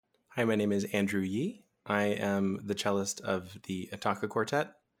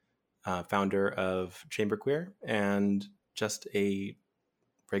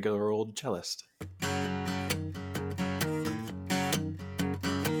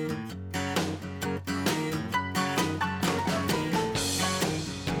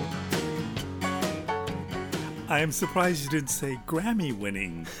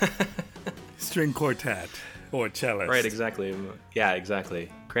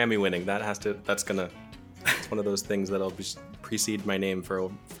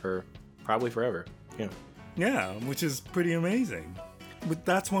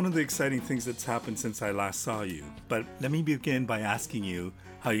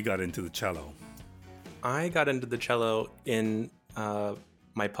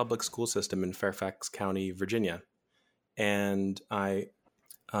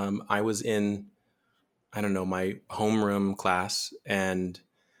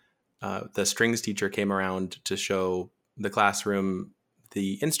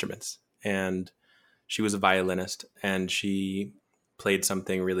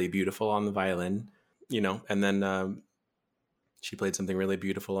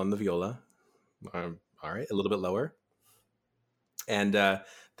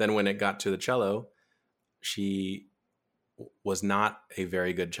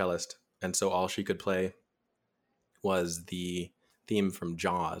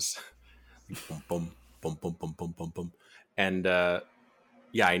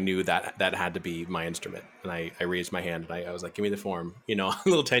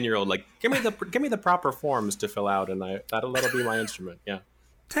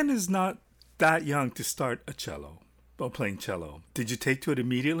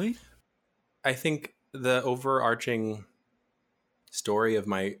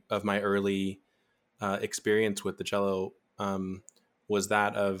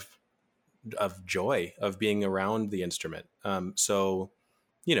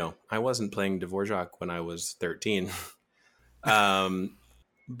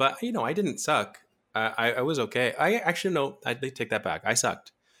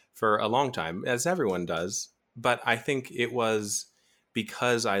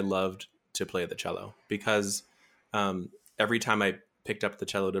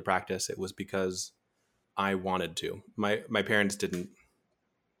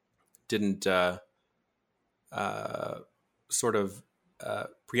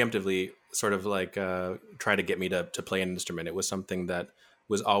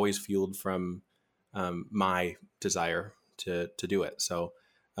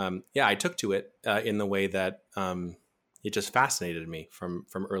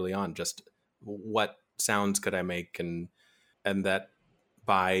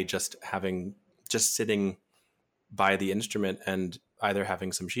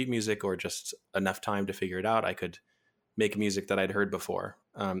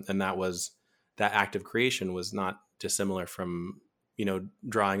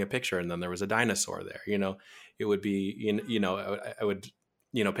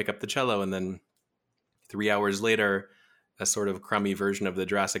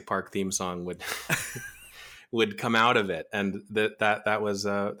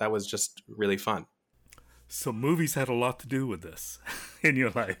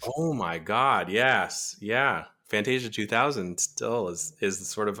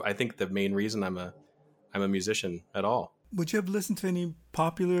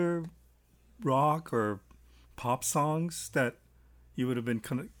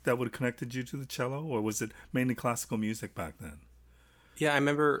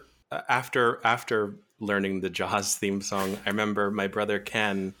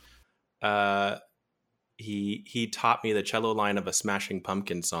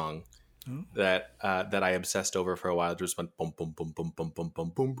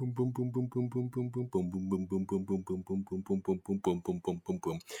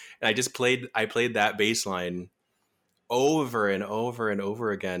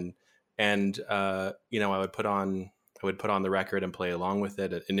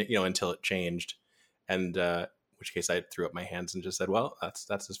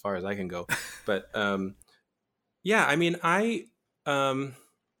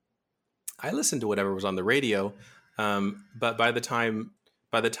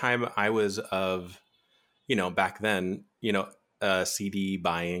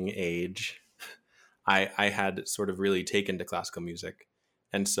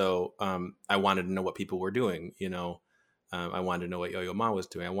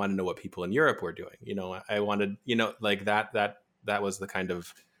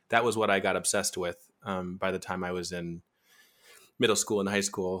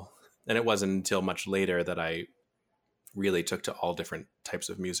And it wasn't until much later that I really took to all different types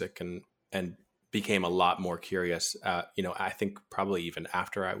of music and became a lot more curious. I think probably even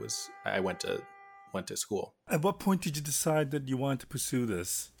after I went to school. At what point did you decide that you wanted to pursue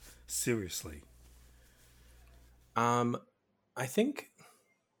this seriously? Um, I think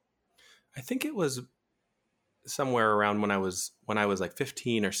it was somewhere around when I was like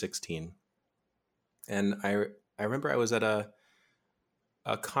 15 or 16, and I remember I was at a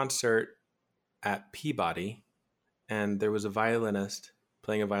concert at Peabody, and there was a violinist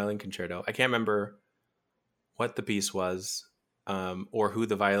playing a violin concerto. I can't remember what the piece was, or who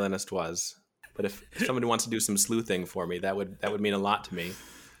the violinist was. But if somebody wants to do some sleuthing for me, that would mean a lot to me.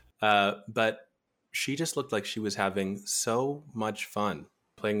 But she just looked like she was having so much fun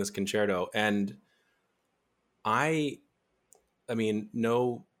playing this concerto, and I mean,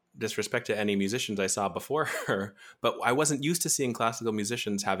 no disrespect to any musicians I saw before her, but I wasn't used to seeing classical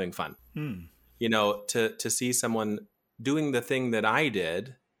musicians having fun. Hmm. To see someone doing the thing that I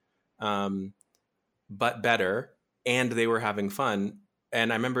did, but better, and they were having fun.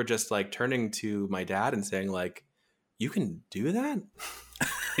 And I remember just like turning to my dad and saying, like, "You can do that?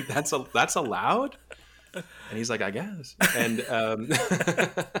 Like, that's allowed?" And he's like, "I guess." And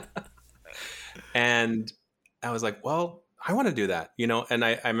and I was like, "Well, I want to do that," And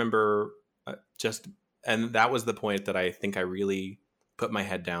I remember and that was the point that I think I really put my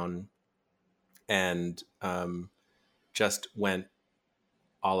head down and just went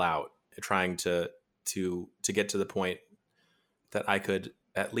all out, trying to get to the point that I could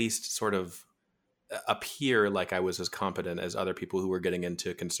at least sort of appear like I was as competent as other people who were getting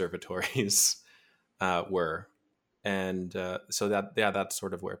into conservatories were. And so that's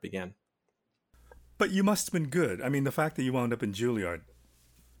sort of where it began. But you must have been good. I mean, the fact that you wound up in Juilliard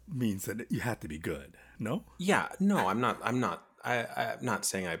means that you had to be good, no? Yeah, no, I'm not. I'm not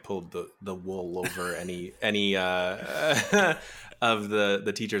saying I pulled the wool over any of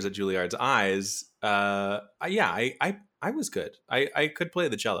the teachers at Juilliard's eyes. I was good. I could play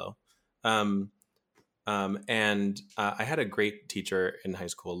the cello, and I had a great teacher in high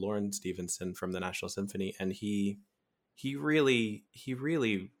school, Lauren Stevenson from the National Symphony, and he really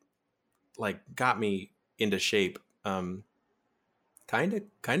like got me into shape, kind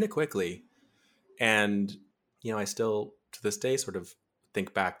of quickly. And I still to this day sort of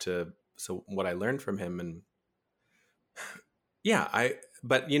think back to what I learned from him. And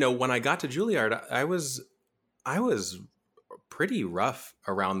but when I got to Juilliard, I was pretty rough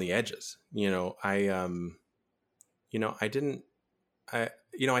around the edges. I didn't I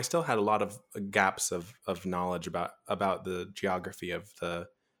still had a lot of gaps of knowledge about the geography of the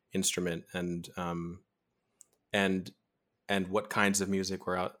instrument, and what kinds of music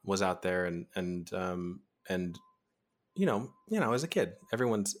was out there, and as a kid,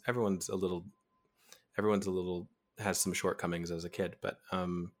 everyone's a little has some shortcomings as a kid, but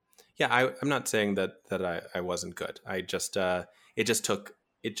I'm not saying that I wasn't good. I just it just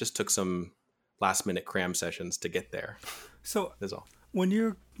took some last minute cram sessions to get there. So That's all. when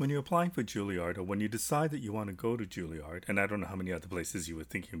you're applying for Juilliard, or when you decide that you want to go to Juilliard, and I don't know how many other places you were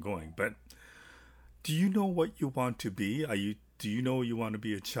thinking of going, but do you know what you want to be? Do you know you want to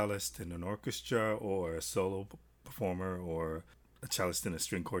be a cellist in an orchestra, or a solo performer, or a cellist in a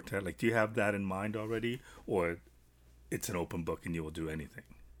string quartet? Like, do you have that in mind already, or it's an open book and you will do anything?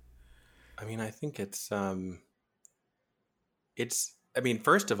 I mean, I think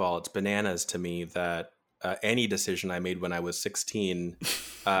first of all, it's bananas to me that any decision I made when I was 16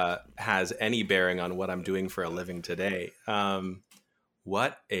 has any bearing on what I'm doing for a living today.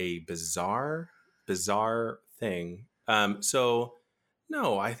 What a bizarre thing. So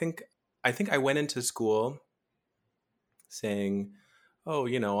no, I think I went into school saying, "Oh,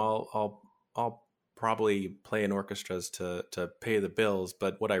 I'll probably play in orchestras to pay the bills,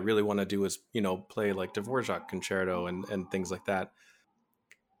 but what I really want to do is, play like Dvorak concerto and things like that."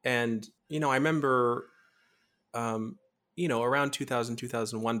 And I remember around 2000,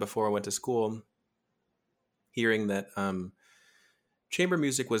 2001, before I went to school, hearing that chamber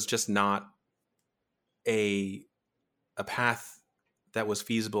music was just not a path that was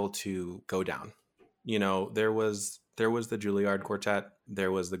feasible to go down. There was the Juilliard Quartet,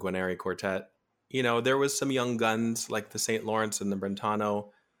 there was the Guarneri Quartet, there was some young guns like the St. Lawrence and the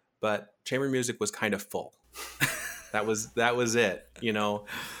Brentano, but chamber music was kind of full. That was it.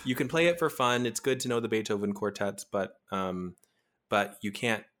 You can play it for fun. It's good to know the Beethoven quartets, but you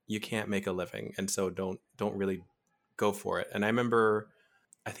can't make a living, and so don't really go for it. And I remember,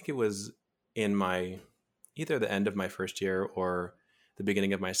 I think it was in my either the end of my first year or the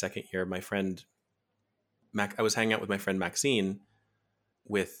beginning of my second year, my friend I was hanging out with my friend Maxine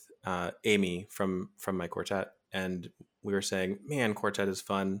with Amy from my quartet, and we were saying, "Man, quartet is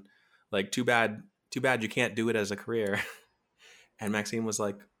fun. Like, too bad you can't do it as a career." And Maxine was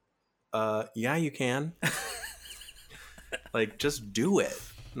like, "Yeah, you can. Like, just do it."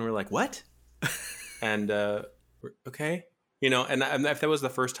 And we're like, "What?" And okay, and if that was the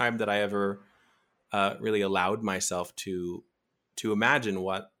first time that I ever really allowed myself to imagine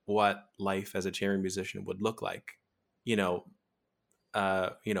what life as a chamber musician would look like, you know,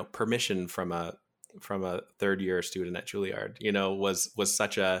 permission from a third year student at Juilliard, was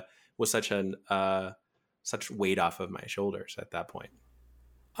such weight off of my shoulders at that point.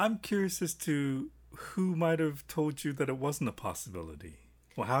 I'm curious as to who might have told you that it wasn't a possibility,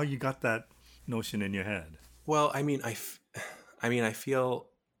 or how you got that notion in your head. Well, I feel,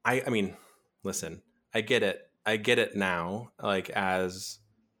 I mean, listen, I get it. I get it now, like as,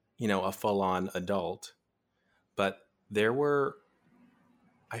 a full on adult, but there were,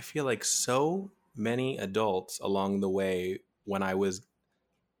 I feel like, so many adults along the way when I was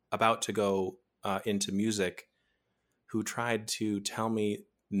about to go into music who tried to tell me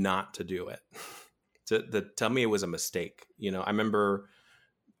not to do it, to tell me it was a mistake. I remember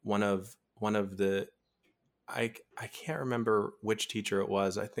one of the, I can't remember which teacher it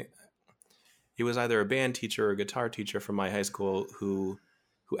was. I think he was either a band teacher or a guitar teacher from my high school who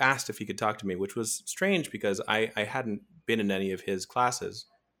asked if he could talk to me, which was strange because I hadn't been in any of his classes.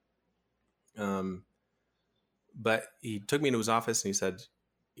 But he took me into his office and he said,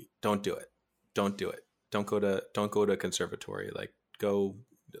 "Don't do it. Don't do it. Don't go to conservatory. Like, go,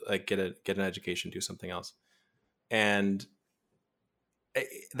 like, get an education, do something else." And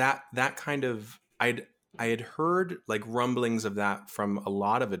that kind of, I had heard like rumblings of that from a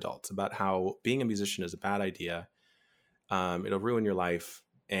lot of adults about how being a musician is a bad idea. It'll ruin your life,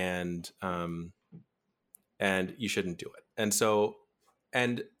 and you shouldn't do it. And so,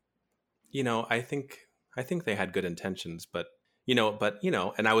 and I think they had good intentions, but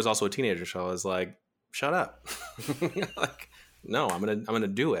and I was also a teenager, so I was like, "Shut up!" Like, no, I'm gonna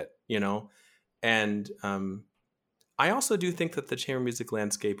do it. And I also do think that the chamber music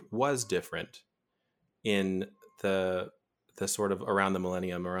landscape was different in the sort of around the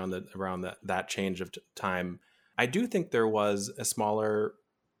millennium, around that change of time. I do think there was a smaller,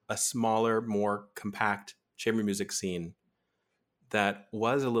 more compact chamber music scene that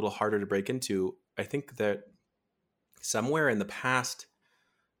was a little harder to break into. I think that somewhere in the past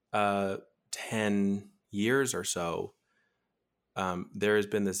 10 years or so, there has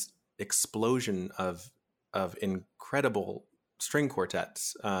been this explosion of incredible string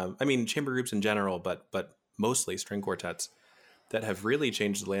quartets. I mean, chamber groups in general, but mostly string quartets that have really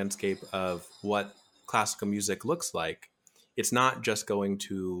changed the landscape of what classical music looks like. It's not just going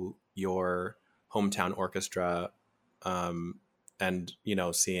to your hometown orchestra, and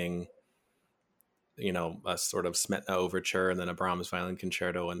seeing a sort of Smetana overture and then a Brahms violin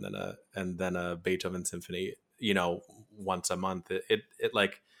concerto and then a Beethoven symphony once a month. It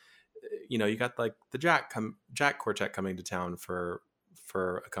like, you got like the Jack Quartet coming to town for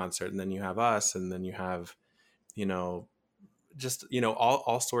a concert, and then you have us, and then you have just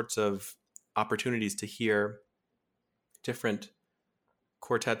all sorts of opportunities to hear different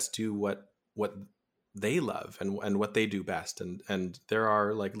quartets do what they love and what they do best, and there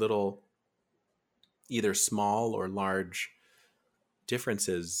are like little, either small or large,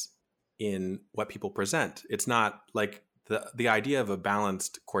 differences in what people present. It's not like the idea of a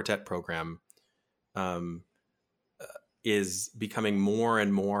balanced quartet program is becoming more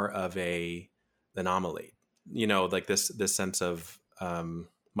and more of a anomaly. Like this sense of,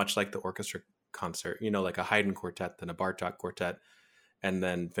 much like the orchestra concert, like a Haydn quartet, then a Bartok quartet, and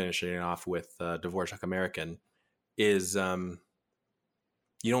then finishing it off with Dvorak American, is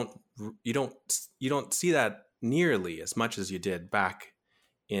you don't see that nearly as much as you did back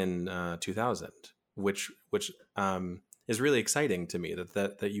in 2000, which is really exciting to me,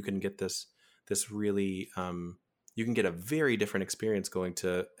 that you can get this really, you can get a very different experience going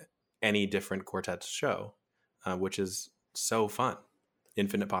to any different quartet show, which is so fun,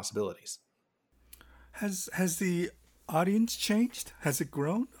 infinite possibilities. Has the audience changed? Has it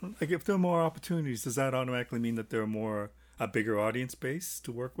grown? Like, if there are more opportunities, does that automatically mean that there are a bigger audience base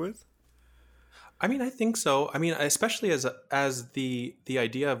to work with? I mean, I think so. I mean, especially as the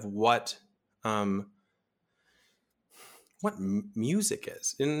idea of what music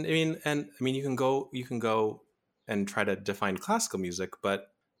is. And I mean, you can go and try to define classical music,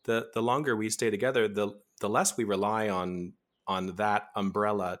 but the longer we stay together, the less we rely on that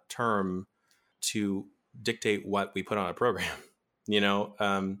umbrella term to dictate what we put on a program.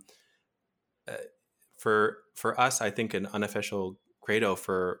 For us, I think an unofficial credo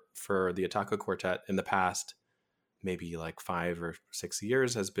for the Ataka Quartet in the past, maybe like 5 or 6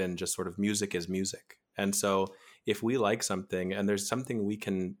 years, has been just sort of music is music. And so if we like something and there's something we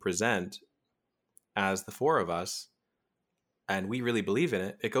can present as the four of us and we really believe in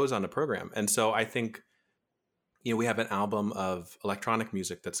it, it goes on a program. And so I think, we have an album of electronic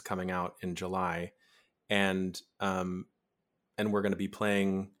music that's coming out in July, and we're going to be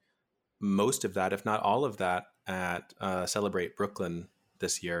playing most of that, if not all of that, at Celebrate Brooklyn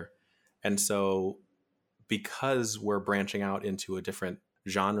this year. And so because we're branching out into a different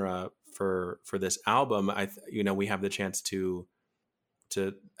genre for this album, we have the chance to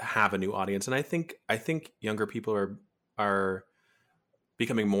have a new audience. And I think younger people are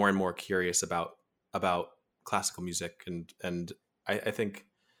becoming more and more curious about classical music, and I think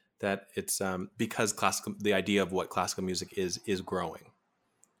that it's because the idea of what classical music is growing,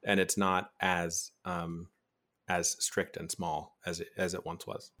 and it's not as strict and small as it once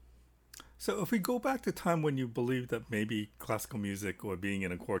was. So if we go back to time when you believed that maybe classical music or being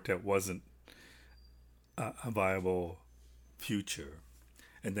in a quartet wasn't a viable future,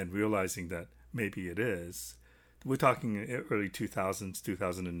 and then realizing that maybe it is, we're talking early 2000s,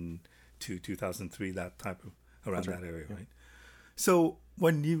 2002, 2003, that type of, around that area, right? So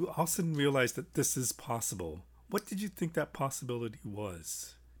when you all of a sudden realized that this is possible, what did you think that possibility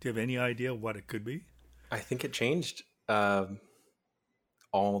was? Do you have any idea what it could be? I think it changed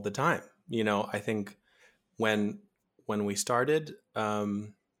all the time. I think when we started,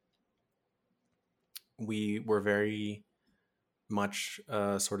 we were very much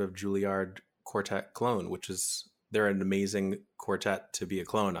sort of Juilliard quartet clone, which is, they're an amazing quartet to be a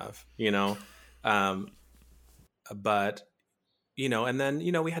clone of, but and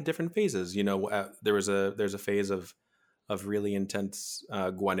then we had different phases. There's a phase of really intense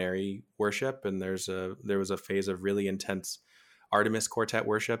Guarneri worship, and there was a phase of really intense Artemis quartet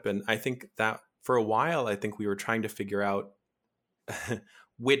worship. And I think that for a while, I think we were trying to figure out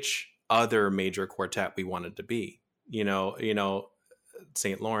which other major quartet we wanted to be,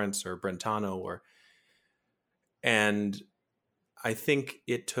 St. Lawrence or Brentano, and I think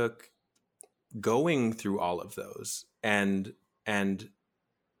it took going through all of those and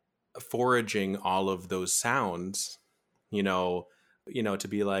foraging all of those sounds, to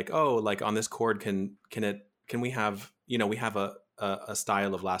be like, oh, like on this chord, can we have, we have a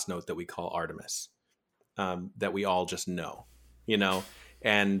style of last note that we call Artemis, that we all just know,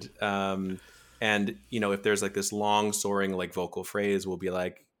 and if there's like this long soaring like vocal phrase, we'll be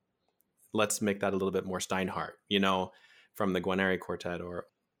like, let's make that a little bit more Steinhardt, from the Guarneri quartet,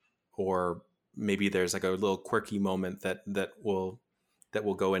 or maybe there's like a little quirky moment that will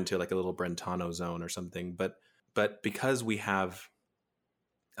go into like a little Brentano zone or something. But because we have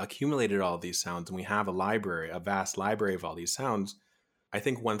accumulated all these sounds and we have a vast library of all these sounds, I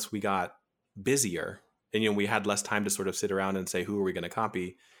think once we got busier and, we had less time to sort of sit around and say, who are we going to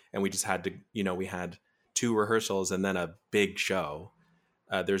copy? And we just had to, we had 2 rehearsals and then a big show.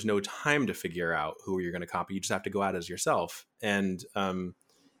 There's no time to figure out who you're going to copy. You just have to go out as yourself and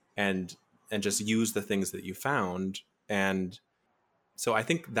just use the things that you found. And so I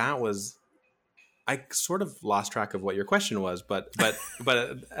think that was, I sort of lost track of what your question was, but I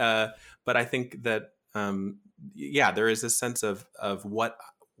think that, there is this sense of what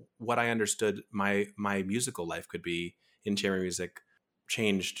I understood my musical life could be in chamber music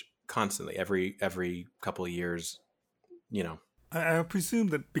changed constantly every couple of years, I presume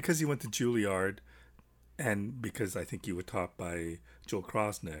that because you went to Juilliard, and because I think you were taught by Joel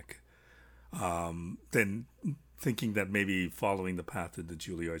Krosnick, then thinking that maybe following the path of the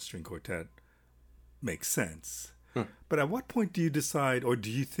Juilliard String Quartet makes sense. But at what point do you decide, or do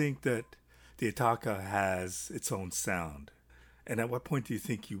you think that the Ataka has its own sound? And at what point do you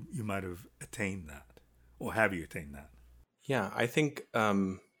think you might have attained that? Or have you attained that? Yeah, I think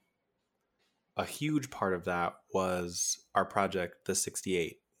a huge part of that was our project, the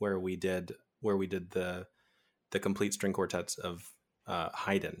 68, where we did the complete string quartets of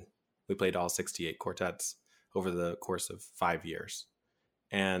Haydn. We played all 68 quartets over the course of 5 years.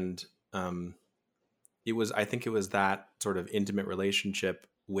 And I think it was that sort of intimate relationship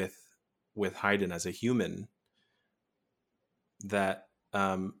with Haydn as a human that,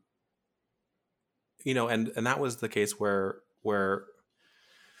 and that was the case where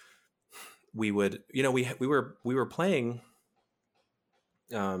we would, we were playing,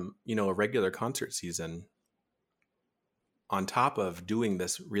 a regular concert season on top of doing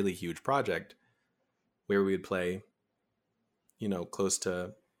this really huge project where we would play, close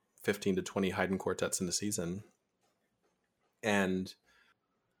to 15 to 20 Haydn quartets in the season. And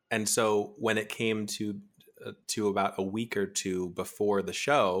so when it came to to about a week or two before the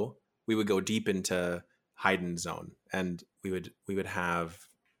show, we would go deep into Haydn zone, and we would have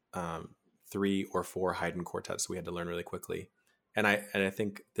 3 or 4 Haydn quartets we had to learn really quickly. And I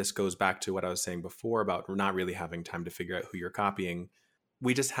think this goes back to what I was saying before about not really having time to figure out who you're copying.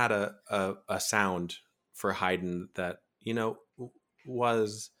 We just had a sound for Haydn that,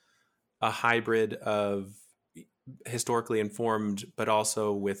 was a hybrid of historically informed, but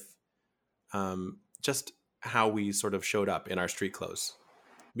also with just how we sort of showed up in our street clothes,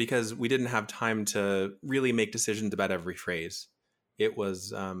 because we didn't have time to really make decisions about every phrase. It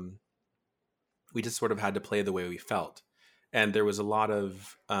was, we just sort of had to play the way we felt. And there was a lot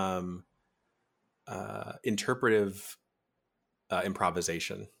of interpretive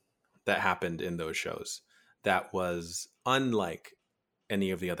improvisation that happened in those shows that was unlike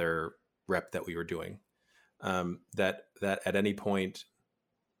any of the other rep that we were doing. That at any point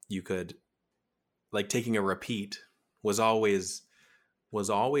you could, like, taking a repeat was always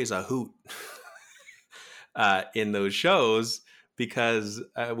a hoot in those shows, because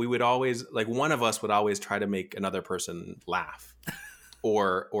we would always, like, one of us would always try to make another person laugh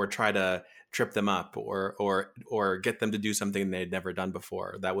or try to trip them up or get them to do something they'd never done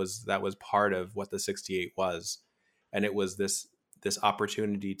before. That was part of what the 68 was. And it was this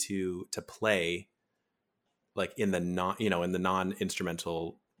opportunity to play, like, in the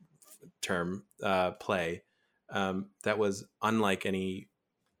non-instrumental term, play, that was unlike any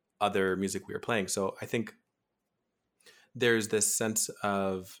other music we were playing. So I think there's this sense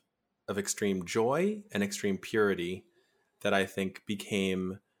of extreme joy and extreme purity that I think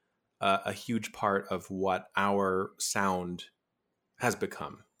became a huge part of what our sound has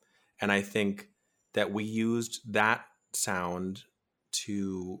become. And I think that we used that sound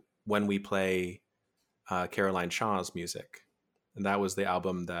to, when we play Caroline Shaw's music, and that was the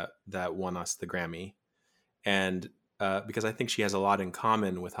album that won us the Grammy. And because I think she has a lot in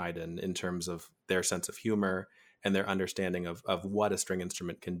common with Haydn in terms of their sense of humor and their understanding of what a string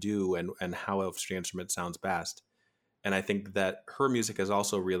instrument can do and how a string instrument sounds best. And I think that her music has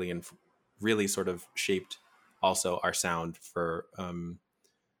also really sort of shaped also our sound for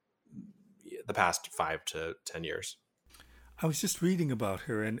the past 5 to 10 years. I was just reading about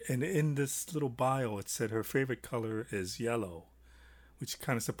her, and in this little bio, it said her favorite color is yellow, which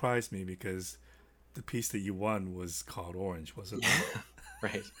kind of surprised me because the piece that you won was called Orange, wasn't it?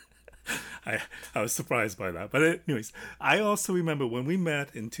 Right. I was surprised by that. But anyways, I also remember when we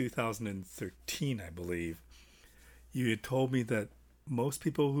met in 2013, I believe, you had told me that most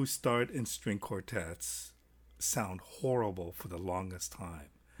people who start in string quartets sound horrible for the longest time.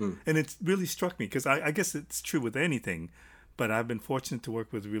 And it really struck me because I guess it's true with anything, but I've been fortunate to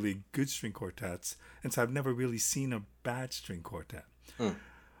work with really good string quartets, and so I've never really seen a bad string quartet.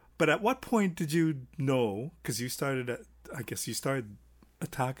 But at what point did you know, because you started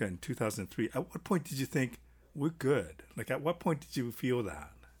Attacca in 2003, at what point did you think, we're good? Like, at what point did you feel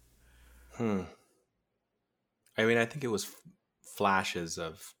that? I mean, I think it was flashes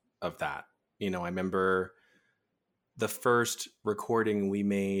of that. I remember the first recording we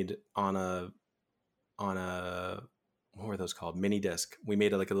made on a what were those called? Mini disc. We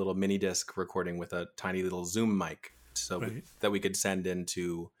made a little mini disc recording with a tiny little Zoom mic, so Right. that we could send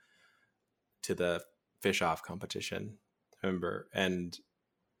into the Fish Off competition. I remember, and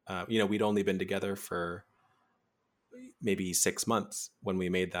we'd only been together for maybe 6 months when we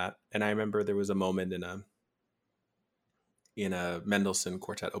made that, and I remember there was a moment in a Mendelssohn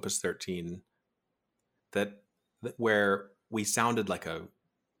Quartet Opus 13 that where we sounded like a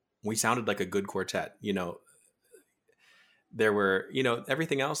good quartet. There were,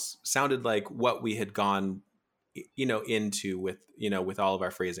 everything else sounded like what we had gone, into with all of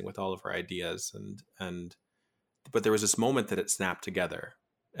our phrasing, with all of our ideas, but there was this moment that it snapped together,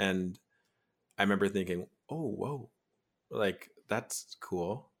 and I remember thinking, oh, whoa, like, that's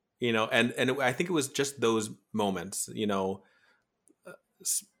cool, and I think it was just those moments,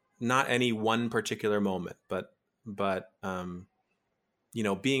 not any one particular moment, but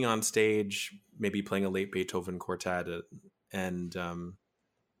being on stage, maybe playing a late Beethoven quartet, and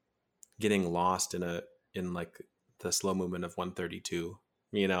getting lost in like the slow movement of 132,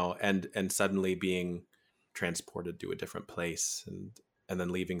 and suddenly being transported to a different place, and then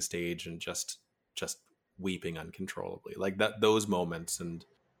leaving stage and just weeping uncontrollably, like those moments, and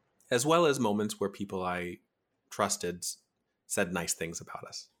as well as moments where people I trusted said nice things about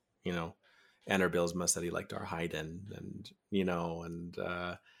us. Anner Bilsma said he liked our Haydn, and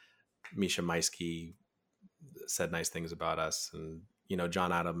Misha Maisky said nice things about us, and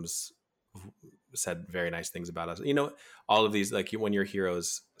John Adams said very nice things about us. All of these, like, when your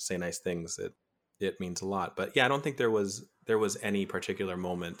heroes say nice things, it means a lot. But yeah, I don't think there was any particular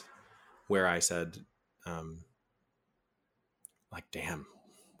moment where I said, like, damn,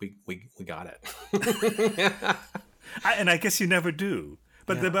 we got it. And I guess you never do.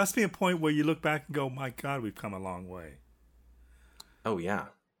 But Yeah. there must be a point where you look back and go, my God, we've come a long way. Oh yeah.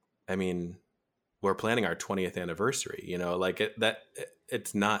 I mean, we're planning our 20th anniversary, like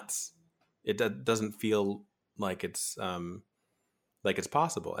it's nuts. It doesn't feel like it's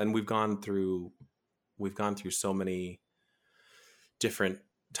possible. And we've gone through so many different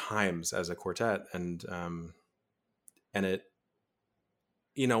times as a quartet, and it,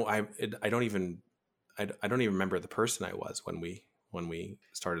 I don't even remember the person I was when we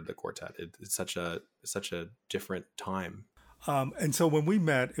started the quartet. It's such a different time. And so when we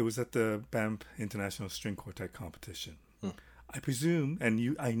met, it was at the Banff International String Quartet competition. I presume,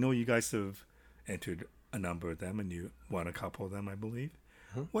 and I know you guys have entered a number of them, and you won a couple of them, I believe.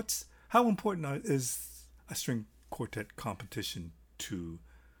 How important is a string quartet competition to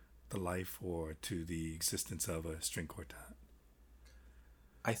the life or to the existence of a string quartet?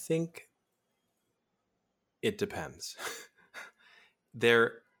 I think it depends.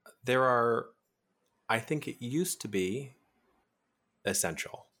 there are, I think it used to be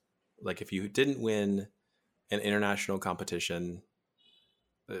essential. Like if you didn't win an international competition,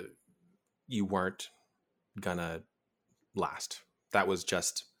 you weren't gonna last. That was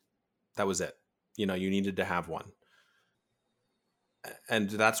it. You needed to have one. And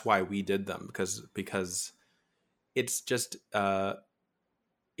that's why we did them, because it's just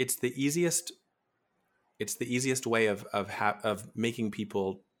it's the easiest way of making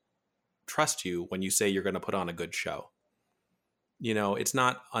people trust you when you say you're going to put on a good show. It's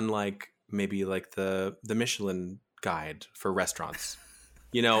not unlike maybe like the Michelin guide for restaurants.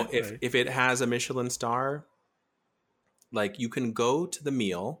 If Right. if it has a Michelin star, like you can go to the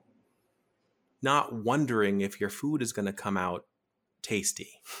meal not wondering if your food is going to come out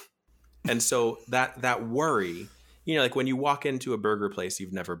tasty. And so that worry, like when you walk into a burger place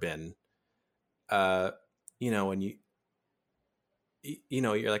you've never been, and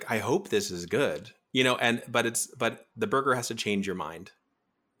you're like, I hope this is good, but the burger has to change your mind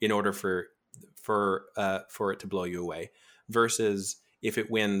in order for it to blow you away. Versus if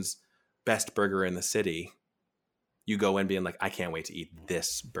it wins best burger in the city, you go in being like, I can't wait to eat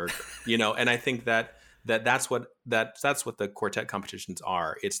this burger, And I think that's what the quartet competitions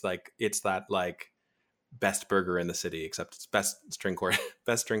are. It's that like best burger in the city, except it's best string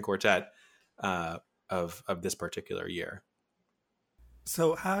quartet of this particular year.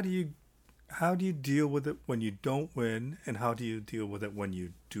 So how do you deal with it when you don't win, and how do you deal with it when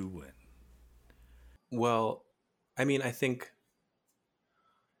you do win? Well, I mean, I think,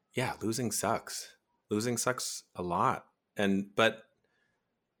 yeah, losing sucks. Losing sucks a lot. But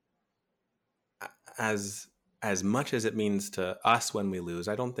as much as it means to us when we lose,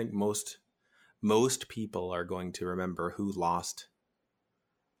 I don't think most people are going to remember who lost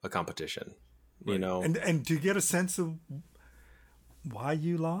a competition. Right. And do you get a sense of why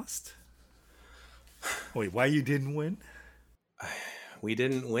you lost? Wait, why you didn't win? We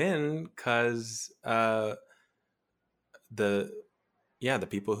didn't win because the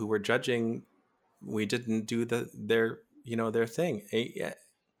people who were judging, we didn't do their thing.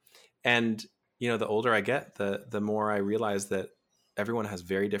 And the older I get, the more I realize that everyone has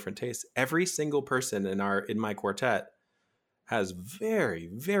very different tastes. Every single person in my quartet has very,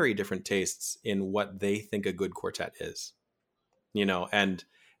 very different tastes in what they think a good quartet is, and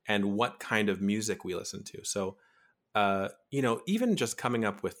what kind of music we listen to. So, even just coming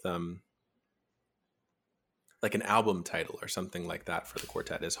up with like an album title or something like that for the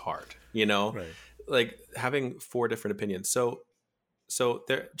quartet is hard, Right. like having 4 different opinions. So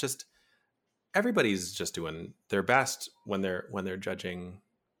they're just, everybody's just doing their best when they're judging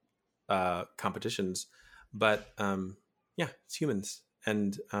competitions. But yeah, it's humans.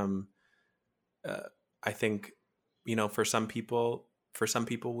 And I think, for some people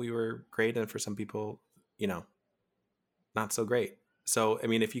we were great, and for some people, not so great. So, I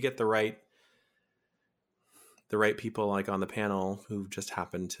mean, if you get the right people like on the panel who just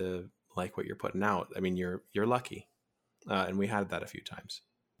happen to like what you're putting out, I mean, you're lucky. And we had that a few times.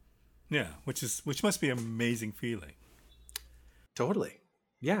 Yeah, which must be an amazing feeling. Totally.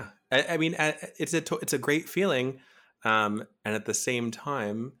 Yeah. I mean, it's a great feeling. And at the same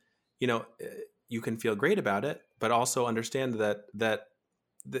time, you can feel great about it, but also understand that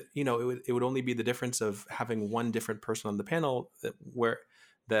it would only be the difference of having one different person on the panel where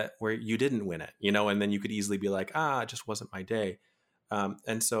you didn't win it, and then you could easily be like, it just wasn't my day.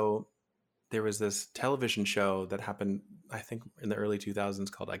 And so there was this television show that happened, I think, in the early 2000s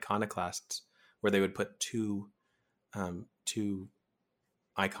called Iconoclasts, where they would put two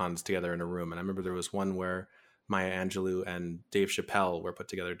icons together in a room. And I remember there was one where Maya Angelou and Dave Chappelle were put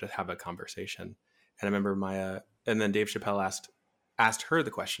together to have a conversation. And I remember and then Dave Chappelle asked her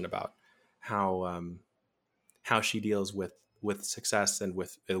the question about how she deals with success and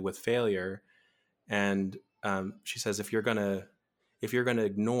with failure. And she says, if you're gonna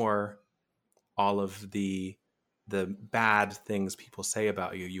ignore all of the bad things people say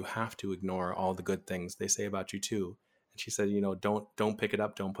about you, you have to ignore all the good things they say about you too. And she said, don't pick it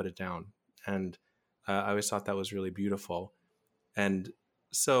up, don't put it down. And I always thought that was really beautiful. And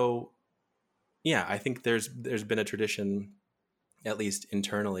so, yeah, I think there's been a tradition, at least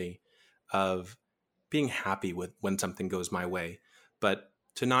internally, of being happy with when something goes my way, but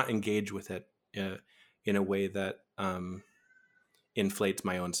to not engage with it in a way that inflates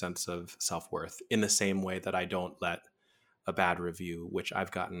my own sense of self-worth, in the same way that I don't let a bad review, which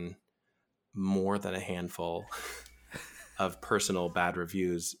I've gotten more than a handful of personal bad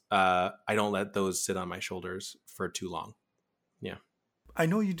reviews, I don't let those sit on my shoulders for too long. Yeah. I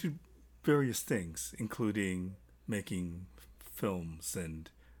know you do various things, including making films and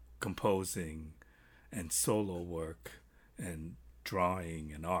composing and solo work and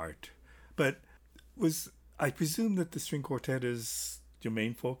drawing and art. But I presume that the string quartet is your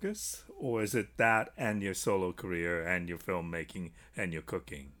main focus, or is it that and your solo career and your filmmaking and your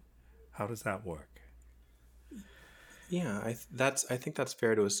cooking? How does that work? Yeah, I think that's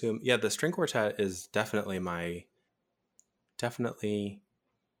fair to assume. Yeah, the string quartet is definitely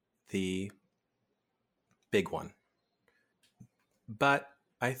the big one. But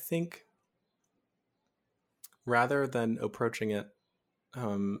I think rather than approaching it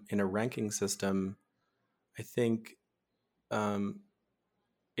in a ranking system, I think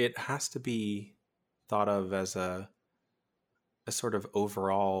it has to be thought of as a sort of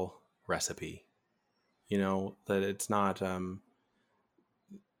overall recipe. That it's not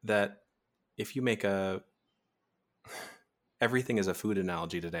that if you make everything is a food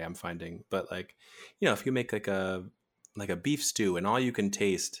analogy today, I'm finding, but if you make like a beef stew and all you can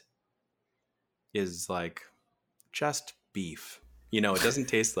taste is like just beef, it doesn't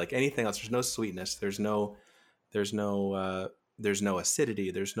taste like anything else. There's no sweetness. There's no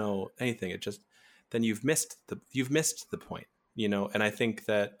acidity. There's no anything. It just, then you've missed the point, and I think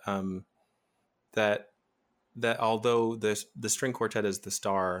that that although the string quartet is the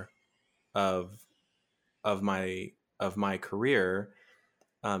star of my career,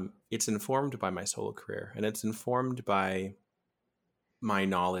 it's informed by my solo career, and it's informed by my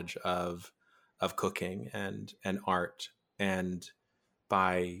knowledge of cooking and art, and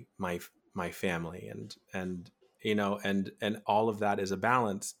by my family, and all of that is a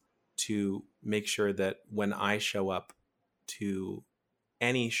balance to make sure that when I show up to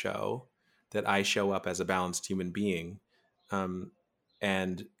any show, that I show up as a balanced human being,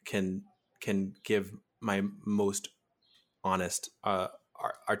 and can give my most honest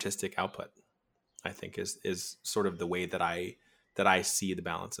artistic output. I think is sort of the way that I see the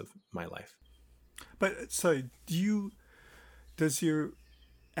balance of my life. But so does your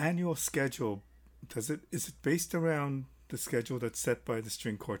annual schedule, is it based around the schedule that's set by the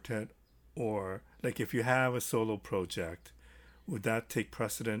string quartet, or like if you have a solo project, would that take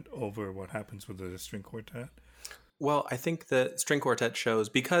precedent over what happens with the string quartet? Well, I think the string quartet shows,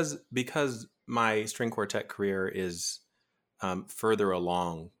 because my string quartet career is further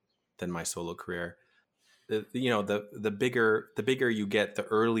along than my solo career. The bigger you get, the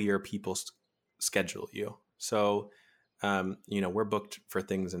earlier people schedule you. So we're booked for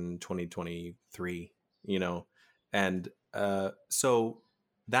things in 2023. And so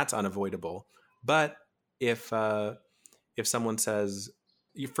that's unavoidable. But if someone says,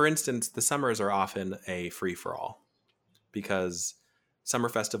 for instance, the summers are often a free for all, because summer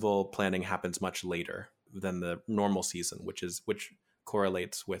festival planning happens much later than the normal season, which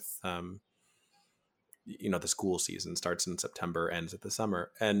correlates with the school season starts in September, ends at the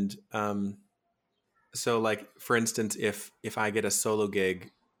summer. And so like, for instance, if I get a solo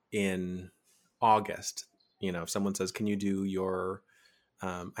gig in August, if someone says, can you do your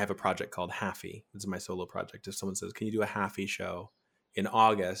I have a project called Haffy. This is my solo project. If someone says, can you do a Haffy show in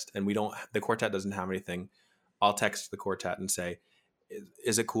August, and the quartet doesn't have anything, I'll text the quartet and say,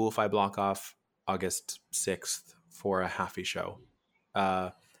 is it cool if I block off August 6th for a Haffy show?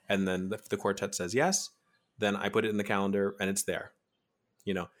 And then if the quartet says yes, then I put it in the calendar and it's there,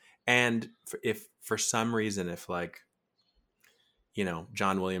 And if for some reason, if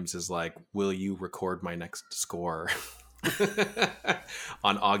John Williams is like, will you record my next score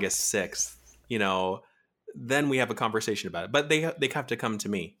on August 6th, then we have a conversation about it. But they have to come to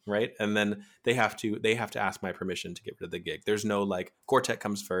me, right? And then they have to ask my permission to get rid of the gig. There's no like quartet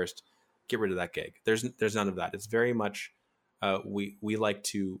comes first, get rid of that gig. There's none of that. It's very much we like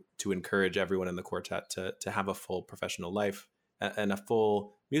to encourage everyone in the quartet to have a full professional life and a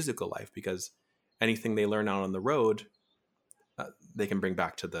full musical life, because anything they learn out on the road, they can bring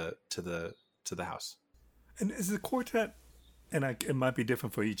back to the house. And is the quartet, and it might be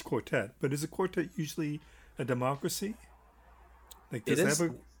different for each quartet, but is a quartet usually a democracy? Like, it is.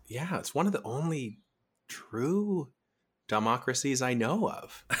 Yeah, it's one of the only true democracies I know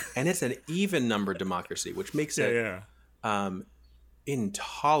of, and it's an even number democracy, which makes it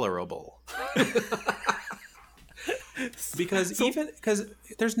intolerable. because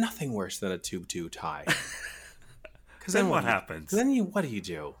there's nothing worse than a 2-2 tie. Because then what happens? What do you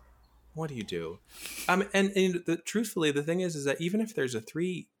do? What do you do? And truthfully, the thing is that even if there's a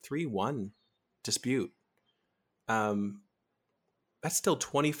 3-1 dispute, that's still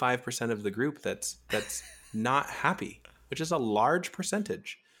 25% of the group that's not happy, which is a large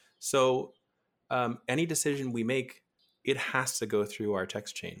percentage. So any decision we make, it has to go through our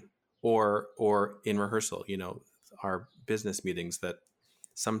text chain or in rehearsal, our business meetings that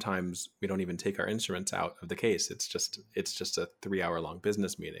sometimes we don't even take our instruments out of the case. It's just a 3-hour long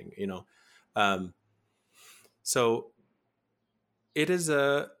business meeting, so it is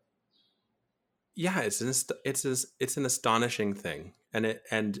it's an astonishing thing.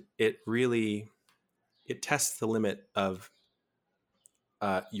 And it really, it tests the limit of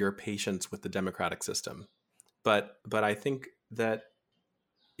your patience with the democratic system. But I think that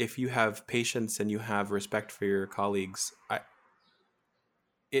if you have patience and you have respect for your colleagues,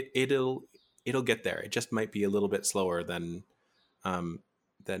 it'll get there. It just might be a little bit slower than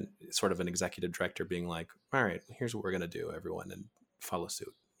sort of an executive director being like, all right, here's what we're going to do, everyone, and follow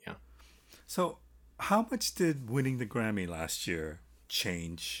suit. Yeah. So how much did winning the Grammy last year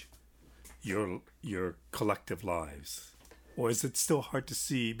change your collective lives? Or is it still hard to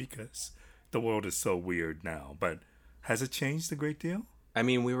see because the world is so weird now? But has it changed a great deal? I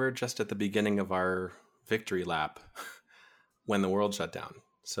mean, we were just at the beginning of our victory lap when the world shut down.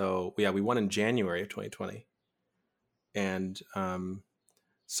 So yeah, we won in January of 2020. And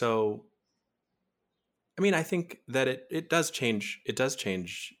so, I mean, I think that it does change. It does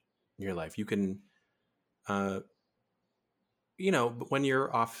change your life. You can, when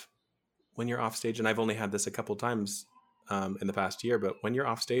you're off stage, and I've only had this a couple times in the past year, but when you're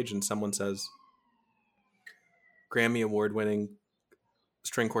off stage and someone says, Grammy award winning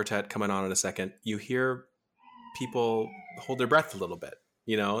string quartet coming on in a second, you hear people hold their breath a little bit,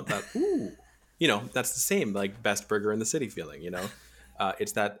 that, ooh, that's the same, like best burger in the city feeling,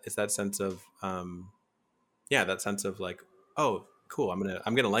 it's that sense of, that sense of like, oh, cool. I'm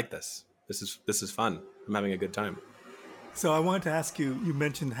going to like this. This is fun. I'm having a good time. So I wanted to ask you, you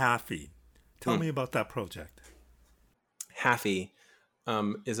mentioned Haffy. Tell me about that project. Haffy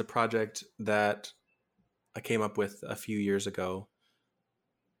is a project that I came up with a few years ago.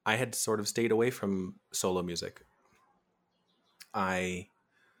 I had sort of stayed away from solo music. I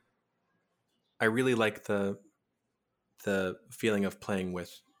really like the feeling of playing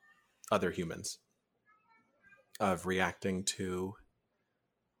with other humans, of reacting to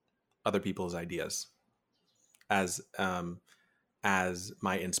other people's ideas as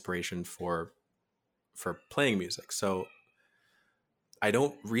my inspiration for playing music. So I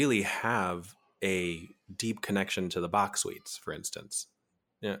don't really have a deep connection to the Bach suites, for instance.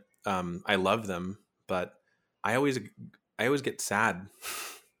 Yeah, I love them, but I always get sad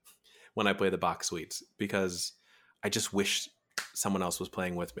when I play the Bach suites because I just wish someone else was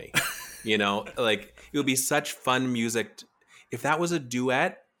playing with me. Like it would be such fun music. If that was a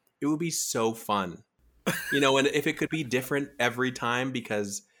duet, it would be so fun. And if it could be different every time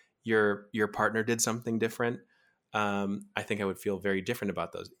because your partner did something different, I think I would feel very different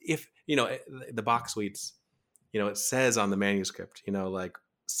about those. If, the Bach suites, it says on the manuscript, like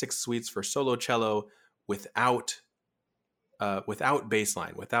 6 suites for solo cello without bass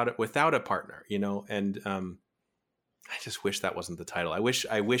line, without a partner, and I just wish that wasn't the title. I wish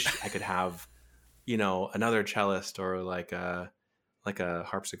I could have, another cellist or like a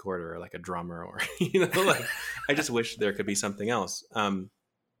harpsichord or like a drummer or, like I just wish there could be something else.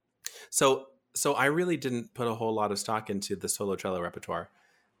 So I really didn't put a whole lot of stock into the solo cello repertoire.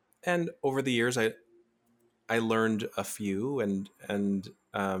 And over the years, I learned a few and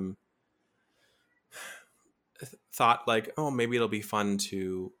thought like, oh, maybe it'll be fun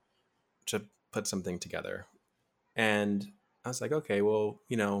to put something together. And I was like, okay, well,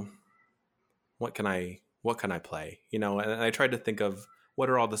 what can I play? And I tried to think of what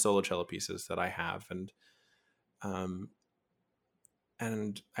are all the solo cello pieces that I have. And Um,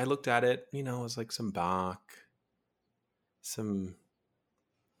 and I looked at it, you know, it was like some Bach, some,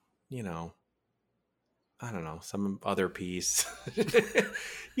 you know, I don't know, some other piece,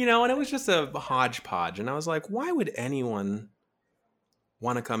 you know, and it was just a hodgepodge. And I was like, why would anyone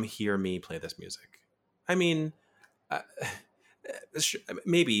want to come hear me play this music? I mean, uh,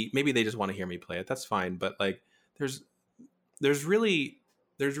 maybe they just want to hear me play it. That's fine. But like, there's there's really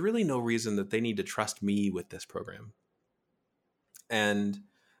there's really no reason that they need to trust me with this program. And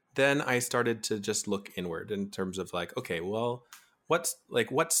then I started to just look inward in terms of like, okay, well,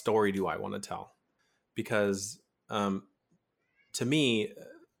 what story do I want to tell? Because um, to me,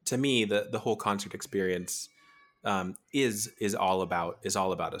 the whole concert experience is all about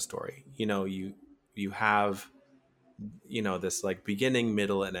a story. You know, you have, you know, this like beginning,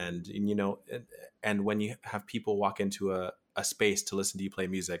 middle, and end, and you know, and when you have people walk into a space to listen to you play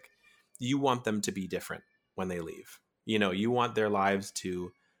music, you want them to be different when they leave. You know, you want their lives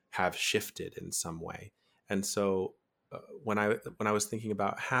to have shifted in some way. And so when I was thinking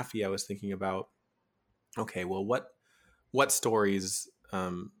about Haffy, I was thinking about, okay, well, what stories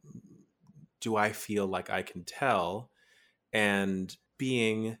do I feel like I can tell? And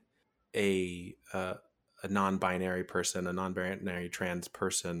being a a non-binary person, a non-binary trans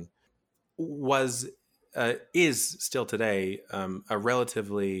person, was is still today a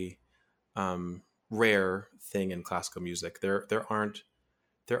relatively rare thing in classical music. There aren't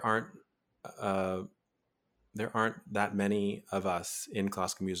uh, there aren't that many of us in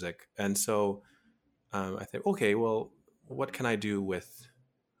classical music, and so I think, okay, well, what can I do with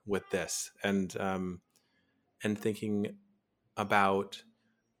this? And thinking about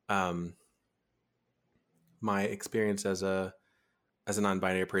um, my experience as a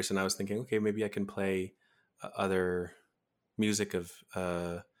non-binary person, I was thinking, okay, maybe I can play other music of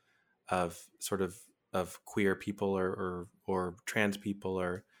sort of queer people or trans people,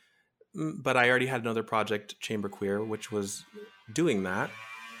 or but I already had another project, Chamber Queer, which was doing that,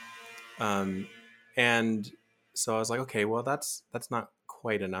 um, and so I was like, okay, well, that's not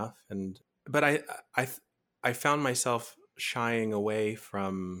quite enough, and but I I found myself shying away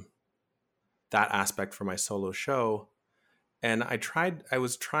from that aspect for my solo show, and I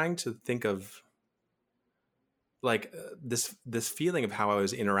was trying to think of like this feeling of how I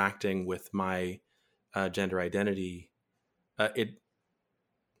was interacting with my gender identity. uh, it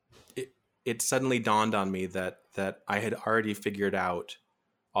it it suddenly dawned on me that I had already figured out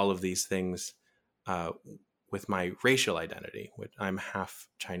all of these things uh, with my racial identity. Which I'm half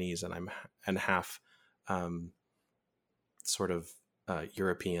Chinese and half um, sort of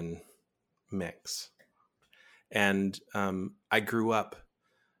European mix, and I grew up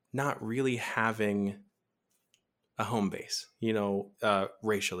not really having a home base, you know,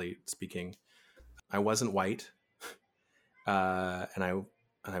 racially speaking. I wasn't white, and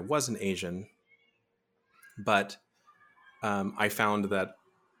I wasn't Asian, but I found that,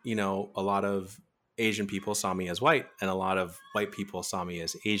 you know, a lot of Asian people saw me as white, and a lot of white people saw me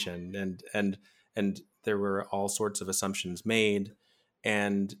as Asian, and there were all sorts of assumptions made,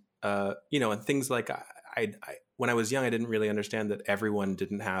 and you know, and things like I when I was young, I didn't really understand that everyone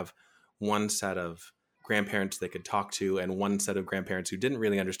didn't have one set of grandparents they could talk to and one set of grandparents who didn't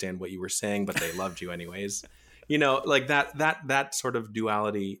really understand what you were saying, but they loved you anyways. You know, like that sort of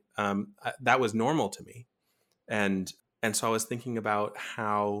duality, that was normal to me. And and so I was thinking about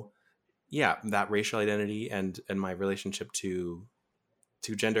how, yeah, that racial identity and my relationship to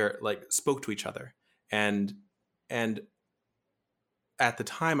gender like spoke to each other. And and at the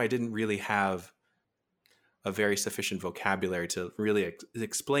time I didn't really have a very sufficient vocabulary to really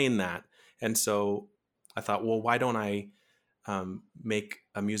explain that. And so I thought, well, why don't I make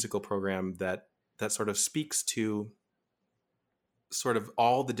a musical program that sort of speaks to sort of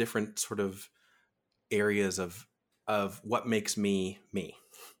all the different sort of areas of what makes me me,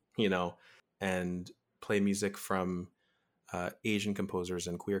 you know, and play music from Asian composers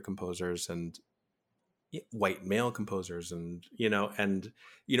and queer composers and white male composers, and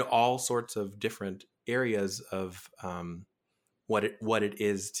all sorts of different areas of what it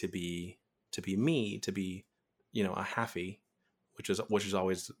is to be me, to be, you know, a Haffy, which is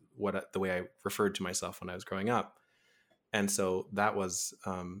always the way I referred to myself when I was growing up. And so that was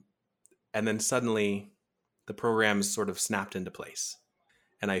and then suddenly the programs sort of snapped into place,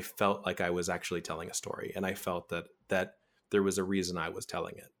 and I felt like I was actually telling a story, and I felt that there was a reason I was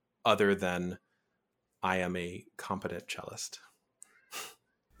telling it, other than I am a competent cellist.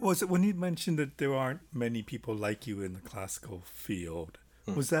 Was it when you mentioned that there aren't many people like you in the classical field?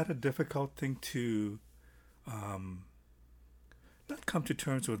 Was that a difficult thing to not come to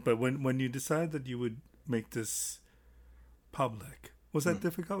terms with? But when you decided that you would make this public? Was that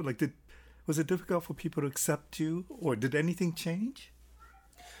difficult? Like, was it difficult for people to accept you, or did anything change?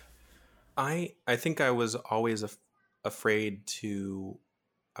 I think I was always afraid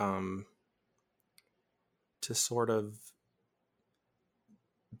um, to sort of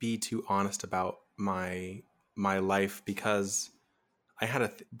be too honest about my life, because I had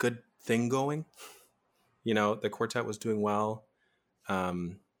a good thing going. You know, the quartet was doing well,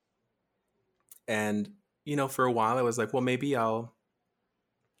 um, and you know, for a while I was like, well, maybe I'll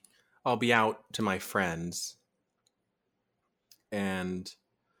be out to my friends, and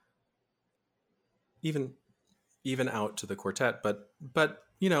even out to the quartet, but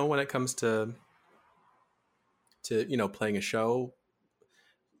you know, when it comes to you know, playing a show,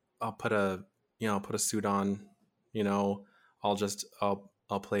 I'll put a I'll put a suit on, you know, I'll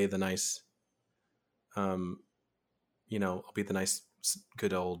play the nice, um you know, I'll be the nice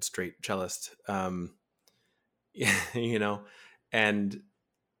good old straight cellist, you know, and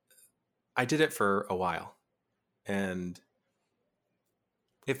I did it for a while, and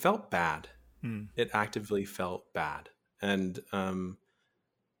it felt bad. Mm. It actively felt bad, and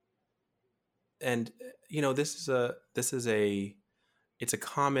and you know, this is a it's a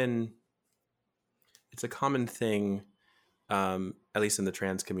common thing, at least in the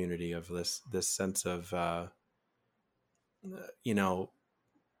trans community, of this sense of you know,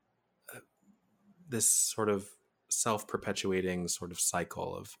 this sort of self-perpetuating sort of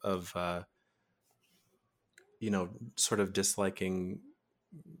cycle of you know, sort of disliking,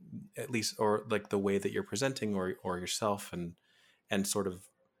 at least, or like the way that you're presenting, or yourself, and sort of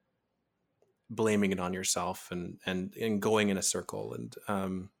blaming it on yourself, and going in a circle.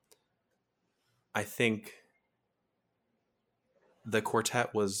 And I think the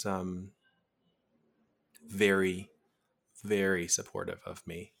quartet was very, very supportive of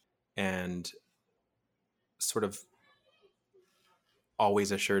me, and sort of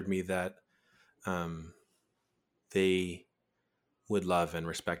always assured me that they would love and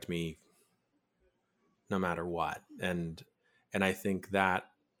respect me no matter what. And I think that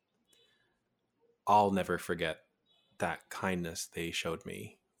I'll never forget that kindness they showed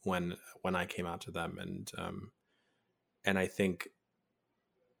me when I came out to them. And I think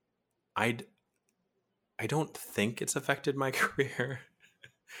I'd I don't think it's affected my career.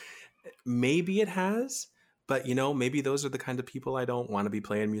 Maybe it has, but you know, maybe those are the kind of people I don't want to be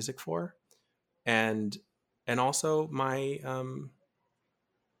playing music for. And also my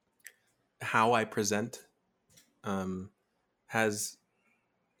how I present has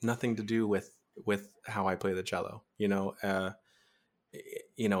nothing to do with how I play the cello. You know,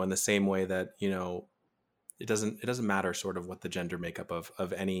 in the same way that, you know, it doesn't matter sort of what the gender makeup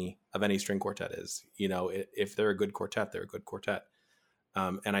of any string quartet is. You know, if they're a good quartet, they're a good quartet.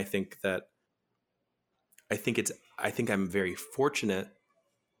 And I think I'm very fortunate,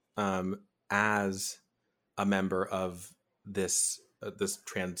 as a member of this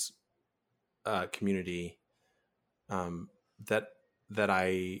trans community, that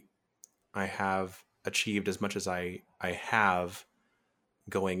I have achieved as much as I have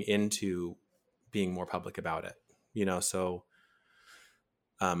going into being more public about it. You know, so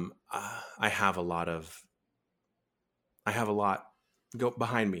I have a lot go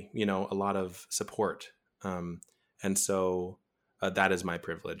behind me. You know, a lot of support, and so that is my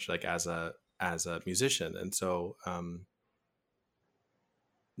privilege, like as a musician. And so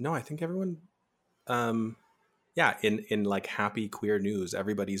no, I think everyone, yeah, in like happy queer news,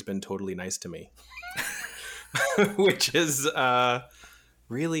 everybody's been totally nice to me, which is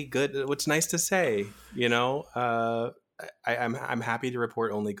really good. What's nice to say, you know. I'm happy to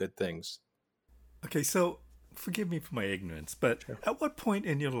report only good things. Okay, so forgive me for my ignorance, but Sure. at what point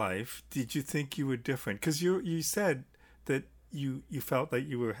in your life did you think you were different? Because you said that you felt like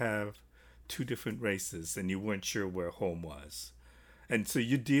you were have two different races and you weren't sure where home was, and so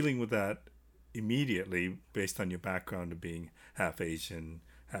you're dealing with that immediately based on your background of being half Asian,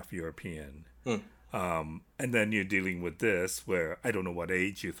 half European. Mm. And then you're dealing with this where I don't know what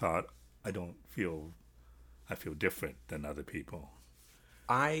age you thought I feel different than other people.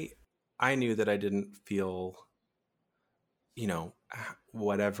 I knew that I didn't feel, you know,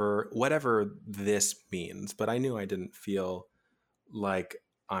 whatever this means, but I knew I didn't feel like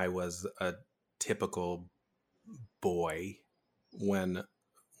I was a typical boy when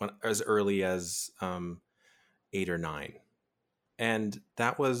as early as 8 or 9. And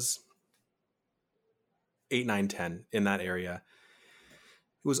that was 8, 9, 10, in that area.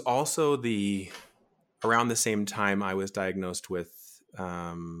 It was also around the same time I was diagnosed with ADD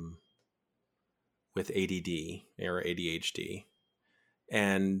or ADHD.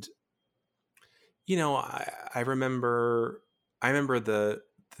 And I remember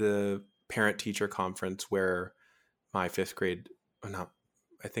the parent teacher conference where my fifth grade, or not,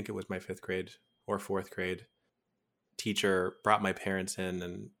 I think it was my fifth grade or fourth grade teacher brought my parents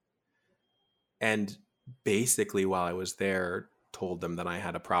in, and basically while I was there told them that I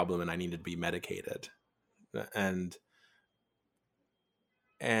had a problem and I needed to be medicated. And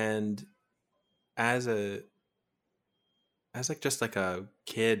and as like just like a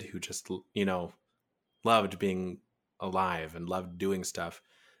kid who just loved being alive and loved doing stuff,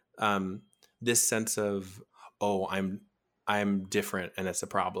 this sense of, oh, I'm different and it's a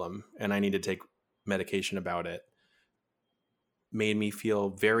problem and I need to take medication about it, made me feel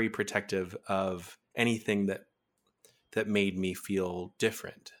very protective of anything that made me feel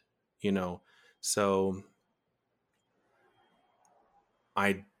different, so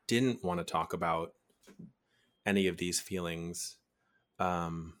I didn't want to talk about any of these feelings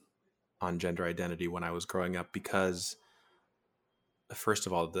on gender identity when I was growing up, because first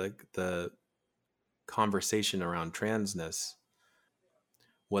of all, the conversation around transness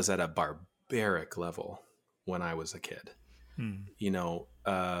was at a barbaric level when I was a kid. Hmm.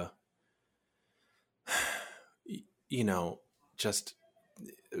 You know, just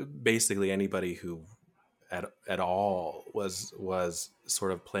basically anybody who at all was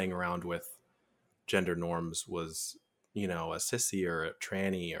sort of playing around with gender norms was, a sissy or a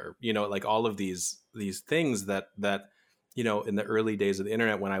tranny, or, like all of these things that, in the early days of the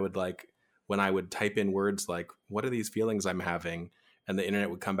internet, when I would type in words like, what are these feelings I'm having? And the internet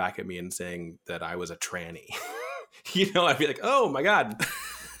would come back at me and saying that I was a tranny. I'd be like, oh my God.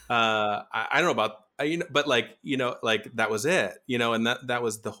 I don't know about, but like, like that was it, and that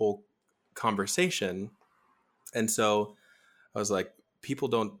was the whole conversation. And so I was like, people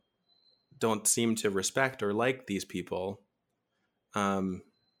don't seem to respect or like these people.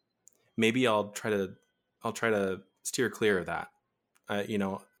 Maybe I'll try to steer clear of that.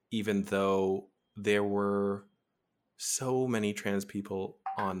 Even though there were so many trans people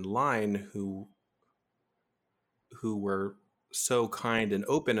online who were so kind and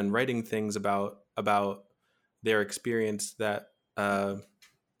open and writing things about their experience that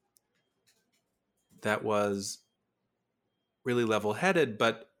that was really level-headed,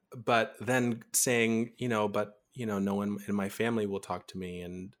 but then saying, no one in my family will talk to me,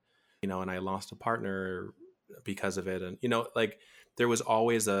 and and I lost a partner because of it, and like there was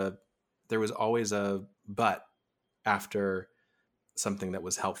always a but after something that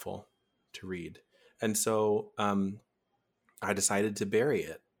was helpful to read. And so I decided to bury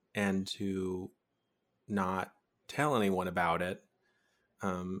it and to not tell anyone about it,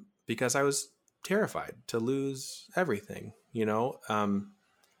 because I was terrified to lose everything,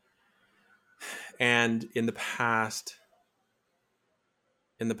 and in the past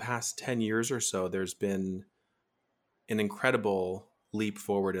 10 years or so, there's been an incredible leap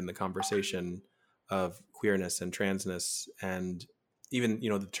forward in the conversation of queerness and transness, and even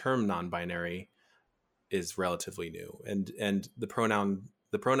the term non-binary is relatively new, and the pronouns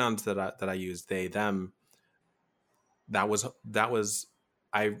that I use, they them, that was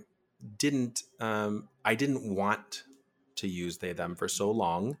I didn't want to use they them for so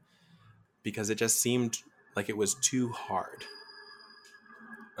long, because it just seemed like it was too hard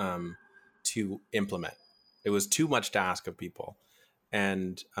to implement. It was too much to ask of people,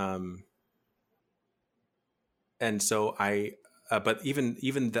 and so I but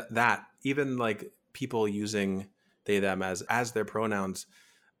even that, even like people using they them as their pronouns,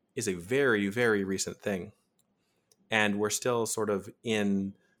 is a very, very recent thing, and we're still sort of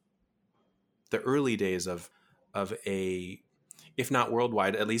in the early days of a, if not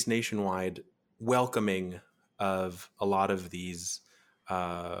worldwide, at least nationwide, welcoming of a lot of these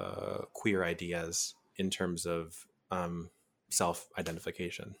queer ideas in terms of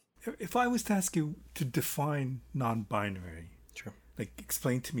self-identification. If I was to ask you to define non-binary, Sure. like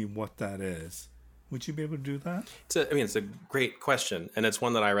explain to me what that is, would you be able to do that? It's a great question, and it's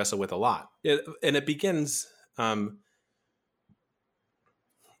one that I wrestle with a lot. It begins.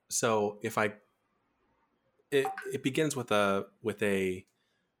 So if it begins with a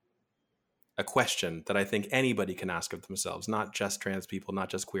question that I think anybody can ask of themselves, not just trans people, not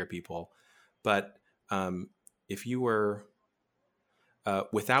just queer people, but if you were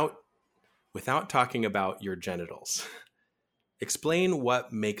without talking about your genitals, explain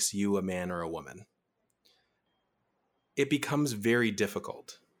what makes you a man or a woman. It becomes very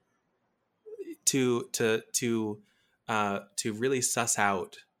difficult to really suss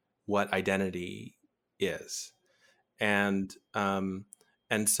out what identity is, and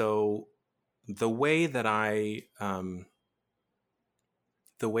so the way that I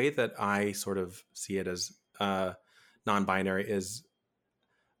the way that I sort of see it as non-binary is,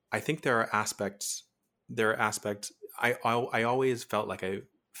 I think there are aspects. I always felt like I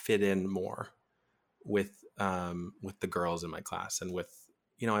fit in more with the girls in my class, and with,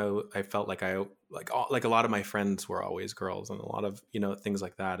 you know, I felt like like a lot of my friends were always girls, and a lot of, you know, things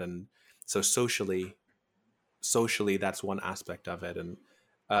like that. And so socially that's one aspect of it. And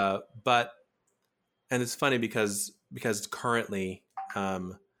but and it's funny because currently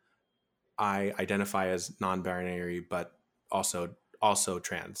I identify as non-binary, but also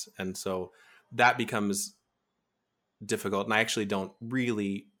trans, and so that becomes difficult. And I actually don't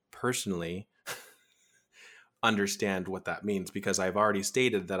really personally understand what that means, because I've already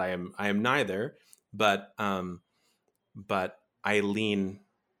stated that I am neither, but I lean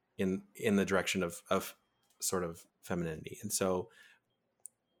in the direction of sort of femininity. And so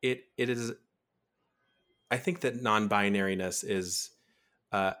it is, I think that non-binariness is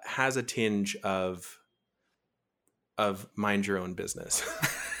has a tinge of mind your own business.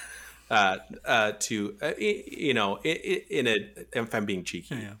 You know, in a, if I'm being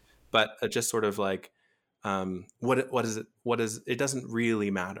cheeky, Yeah. but just sort of like, what is it? It doesn't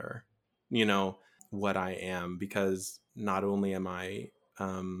really matter, you know, what I am, because not only am I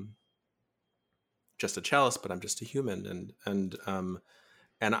just a cellist, but I'm just a human, and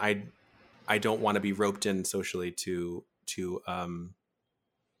I don't want to be roped in socially to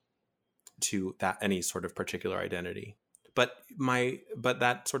that any sort of particular identity. But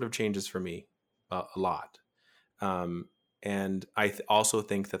that sort of changes for me a lot. And I also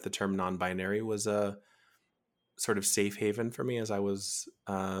think that the term non-binary was a sort of safe haven for me as I was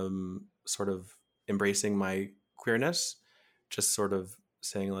sort of embracing my queerness, just sort of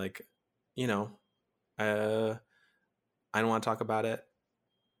saying like, you know, I don't want to talk about it,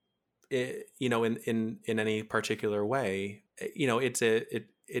 you know, in any particular way. You know, it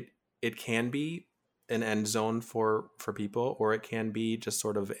can be an end zone for people, or it can be just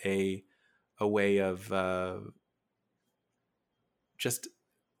sort of a way of just,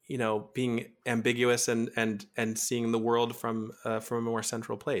 you know, being ambiguous and seeing the world from a more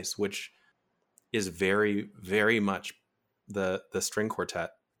central place, which is very, very much the string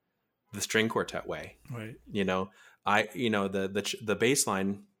quartet way. Right. You know, the bass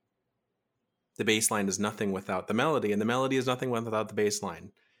line is nothing without the melody, and the melody is nothing without the bass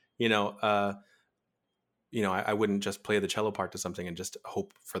line. You know, I wouldn't just play the cello part to something and just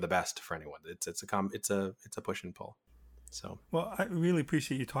hope for the best for anyone. It's a push and pull. So, Well, I really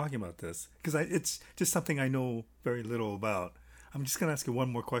appreciate you talking about this, because it's just something I know very little about. I'm just going to ask you one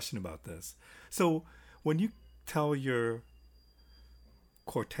more question about this. So, when you tell your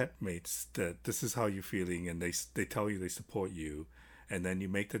quartet mates that this is how you're feeling, and they tell you they support you, and then you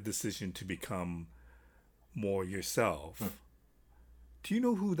make the decision to become more yourself, do you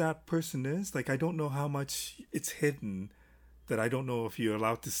know who that person is? Like, I don't know how much it's hidden, that I don't know if you're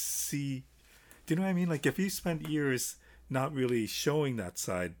allowed to see. Do you know what I mean? Like, if you spent years not really showing that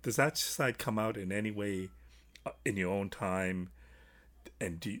side, does that side come out in any way in your own time?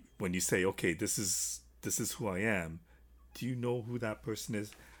 And when you say, okay, this is who I am, do you know who that person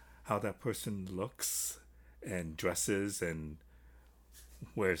is, how that person looks and dresses and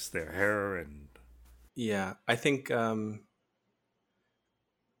wears their hair? And yeah, I think I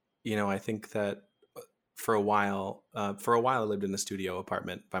think that for a while I lived in a studio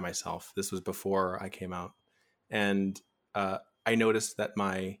apartment by myself. This was before I came out, and I noticed that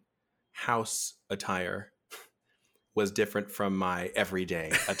my house attire was different from my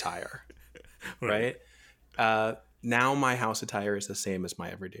everyday attire. Right? Now my house attire is the same as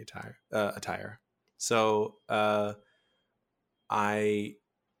my everyday attire. So I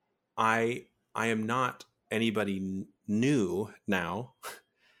am not anybody new now.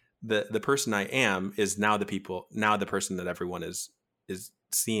 The person I am is now the person that everyone is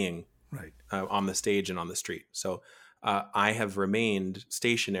seeing right. On the stage and on the street. So I have remained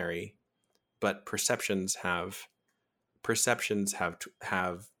stationary, but perceptions have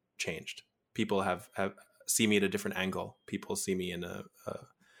changed. People have see me at a different angle. People see me in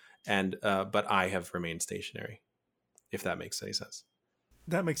but I have remained stationary, if that makes any sense.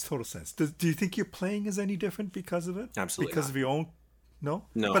 That makes total sense. Do you think your playing is any different because of it? Absolutely because not. of your own. No.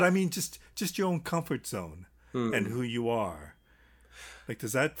 But I mean, just your own comfort zone and who you are. Like,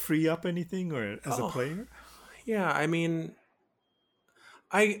 does that free up anything, or as a player? Yeah, I mean,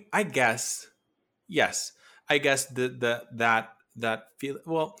 I guess yes. I guess that feel.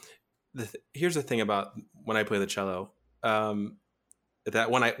 Well, here's the thing about when I play the cello.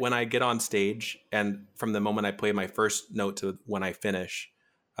 That when I get on stage, and from the moment I play my first note to when I finish,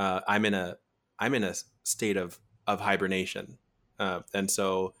 I'm in a state of hibernation. And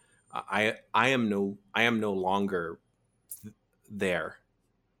so I am no longer there.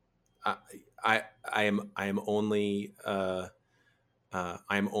 I I am only I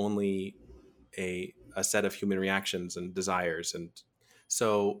am only a set of human reactions and desires, and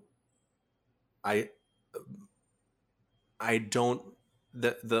so I I don't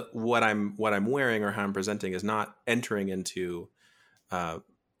the what I'm wearing or how I'm presenting is not entering uh,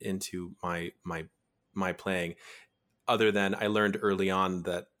 into my playing. Other than I learned early on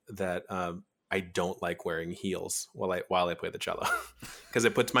that I don't like wearing heels while I play the cello because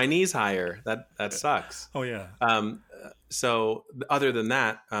it puts my knees higher. That sucks. Oh yeah. So other than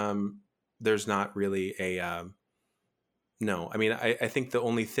that, there's not really a no. I mean, I think the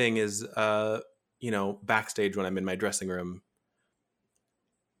only thing is backstage when I'm in my dressing room,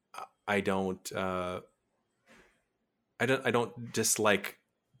 I don't I don't dislike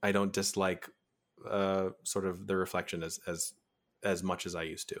sort of the reflection as much as I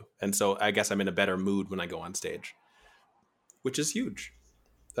used to, and so I guess I'm in a better mood when I go on stage, which is huge.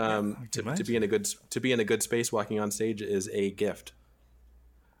 Yeah, I can To be in imagine. a good space, walking on stage is a gift.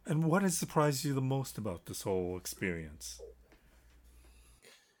 And what has surprised you the most about this whole experience?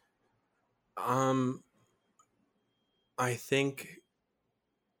 Um, I think,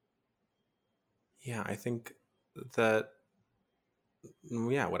 yeah, I think that,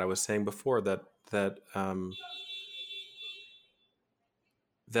 yeah, what I was saying before, that that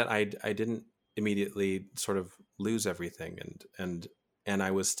I didn't immediately sort of lose everything, and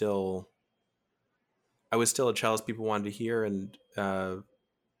I was still a cellist people wanted to hear, and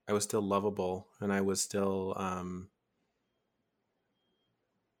I was still lovable, and I was still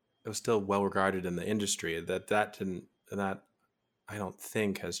well regarded in the industry. That didn't that I don't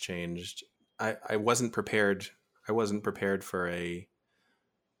think has changed. I wasn't prepared. I wasn't prepared for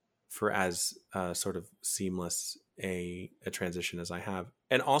as sort of seamless a transition as I have,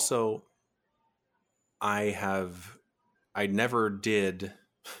 and also I have I never did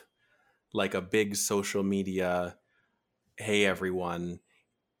like a big social media. Hey everyone,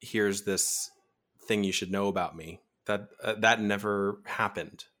 here's this thing you should know about me. That never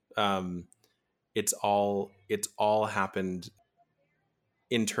happened. Um, it's all happened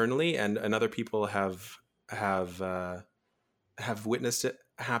internally, and other people have have witnessed it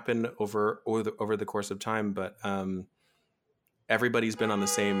happen over the course of time. But everybody's been on the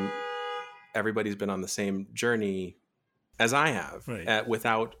same everybody's been on the same journey as I have, Right.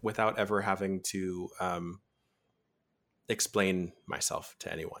 without ever having to explain myself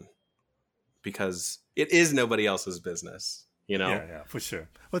to anyone, because it is nobody else's business, you Yeah, know? yeah, for sure.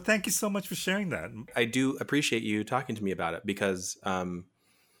 Well, thank you so much for sharing that. I do appreciate you talking to me about it, because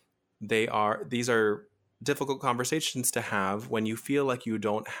these are difficult conversations to have when you feel like you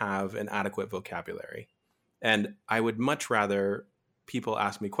don't have an adequate vocabulary. And I would much rather people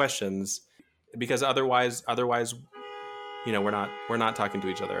ask me questions, because otherwise, we're not talking to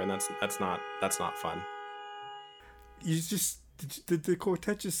each other, and that's not fun. You just did the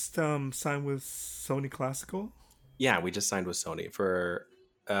quartet just sign with Sony Classical? Yeah, we just signed with Sony for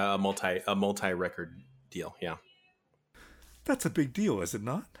a multi record deal. Yeah. That's a big deal, is it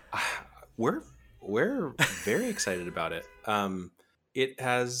not? we're we're very excited about it. It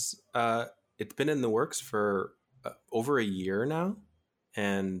has it's been in the works for over a year now,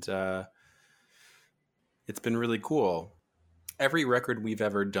 and it's been really cool. Every record we've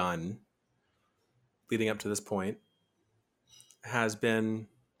ever done leading up to this point has been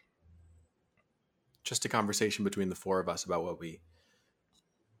just a conversation between the four of us about what we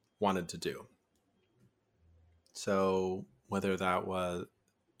wanted to do. So whether that was,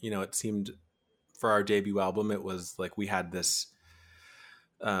 it seemed for our debut album, it was like we had this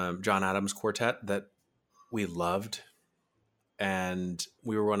John Adams quartet that we loved, and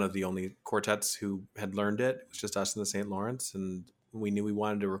we were one of the only quartets who had learned it. It was just us in the St. Lawrence, and we knew we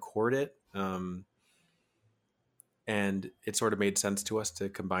wanted to record it. And it sort of made sense to us to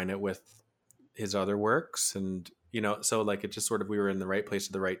combine it with his other works, and so like it just sort of, we were in the right place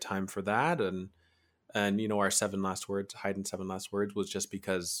at the right time for that. And our seven last words, Haydn seven last words, was just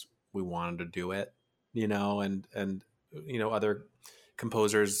because we wanted to do it, and other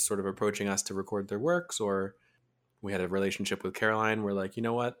composers sort of approaching us to record their works, or we had a relationship with Caroline. We're like, you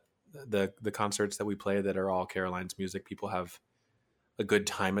know what, the concerts that we play that are all Caroline's music, people have a good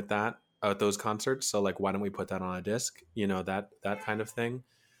time at those concerts. So like, why don't we put that on a disc? That kind of thing.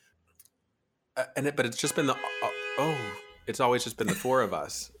 But it's just been oh, it's always just been the four of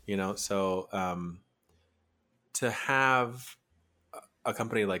us. So to have a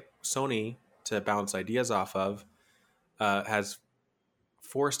company like Sony to bounce ideas off of has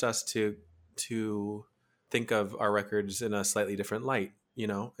forced us to think of our records in a slightly different light,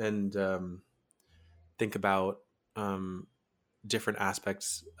 and think about different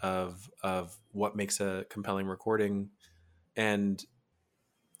aspects of what makes a compelling recording. And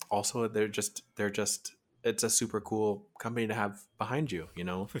also it's a super cool company to have behind you,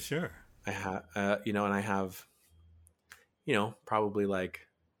 For sure. I have, and I have, probably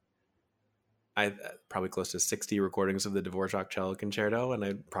I probably close to 60 recordings of the Dvorak Cello Concerto, and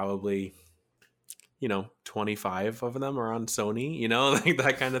I probably, 25 of them are on Sony, like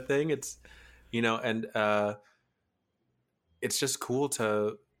that kind of thing. It's, and it's just cool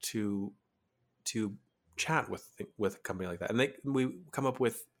to chat with a company like that, and we come up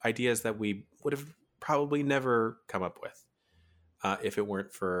with ideas that we would have probably never come up with if it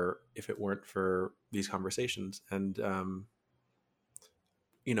weren't for these conversations. And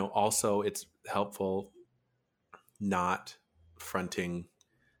also it's helpful not fronting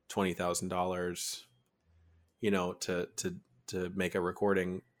 $20,000, to make a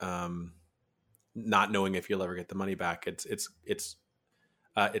recording, not knowing if you'll ever get the money back. It's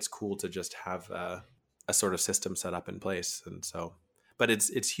cool to just have a sort of system set up in place. And so, but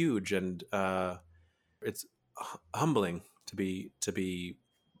it's huge, and it's humbling to be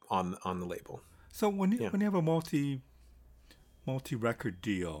on the label. So when you have a multi-record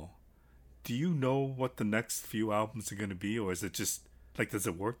deal, do you know what the next few albums are going to be, or is it just like, does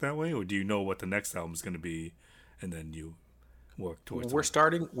it work that way, or do you know what the next album is going to be, and then you work towards? We're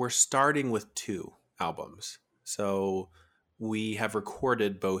starting with 2 albums, so we have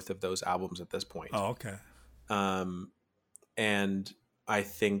recorded both of those albums at this point. Oh, okay. And I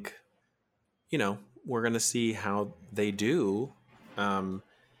think, we're going to see how they do, and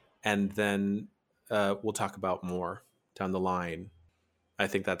then we'll talk about more down the line. I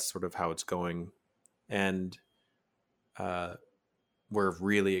think that's sort of how it's going, and we're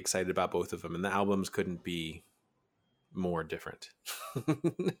really excited about both of them, and the albums couldn't be more different.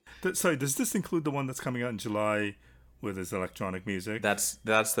 Sorry, does this include the one that's coming out in July with his electronic music? That's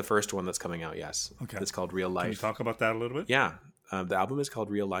the first one that's coming out, yes. Okay. It's called Real Life. Can you talk about that a little bit? Yeah. The album is called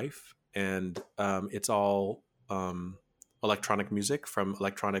Real Life, and it's all electronic music from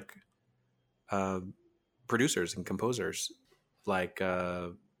electronic producers and composers like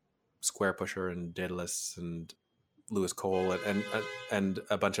Squarepusher and Daedalus and Lewis Cole and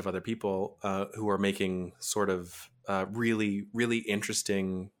a bunch of other people who are making sort of really, really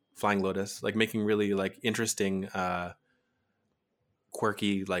interesting, Flying Lotus, like making really like interesting,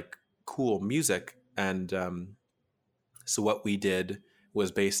 quirky, like cool music. And so what we did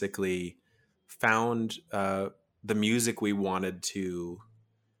was basically found the music we wanted to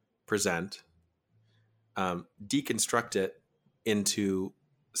present, deconstruct it into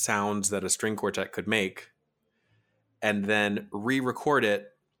sounds that a string quartet could make, and then re-record it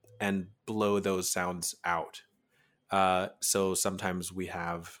and blow those sounds out. So sometimes we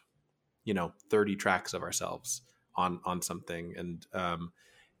have, 30 tracks of ourselves on something,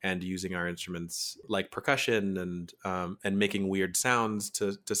 and using our instruments like percussion and making weird sounds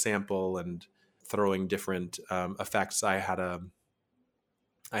to sample, and throwing different effects. I had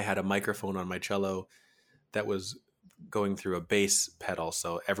a microphone on my cello that was going through a bass pedal,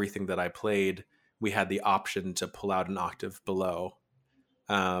 so everything that I played, we had the option to pull out an octave below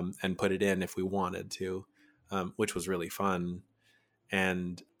and put it in if we wanted to, which was really fun.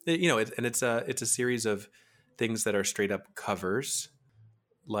 And it's a series of things that are straight up covers,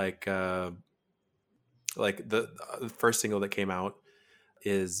 like the first single that came out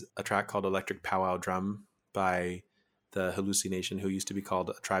is a track called Electric Powwow Drum by the Hallucination, who used to be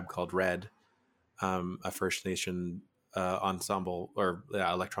called A Tribe Called Red, a First Nation ensemble or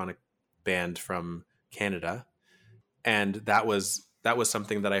electronic band from Canada. And that was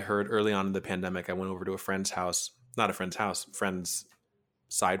something that I heard early on in the pandemic. I went over to a friend's house, not a friend's house, friend's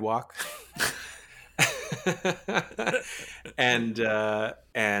sidewalk. and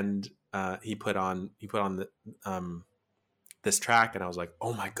he put on this track, and I was like,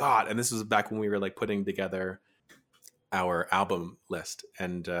 oh my God. And this was back when we were like putting together our album list.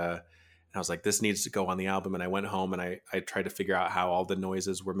 And I was like, this needs to go on the album. And I went home and I tried to figure out how all the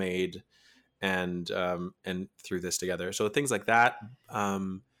noises were made, and threw this together. So things like that.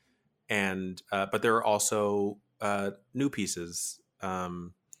 But there are also new pieces.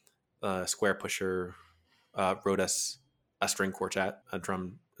 Squarepusher wrote us a string quartet, a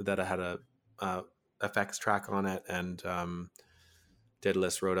drum that had a effects track on it, and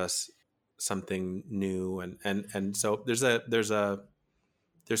Daedalus wrote us something new, and so there's a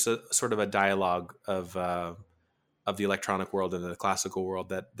sort of a dialogue of the electronic world and the classical world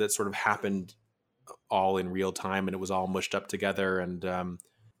that sort of happened all in real time, and it was all mushed up together. And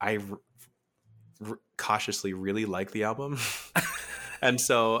I cautiously really like the album. And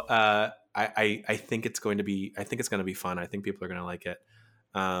so I think it's going to be fun. I think people are going to like it.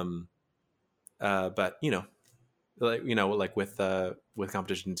 But like with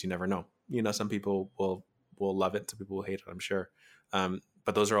competitions, you never know. Some people will love it, some people will hate it, I'm sure.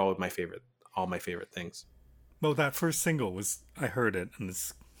 But those are all my favorite things. Well, that first single I heard it, and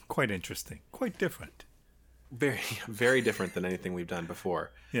it's quite interesting, quite different. Very, very different than anything we've done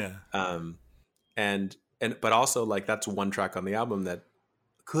before. Yeah. But also, like, that's one track on the album that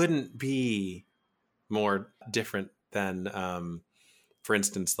couldn't be more different than, for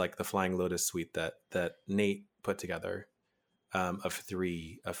instance, like the Flying Lotus suite that Nate put together, of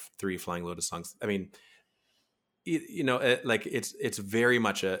three Flying Lotus songs. I mean, it's very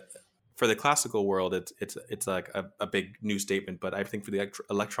much for the classical world, it's like a big new statement. But I think for the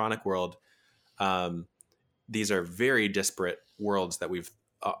electronic world, these are very disparate worlds that we've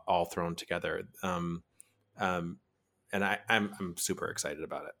all thrown together. And I'm super excited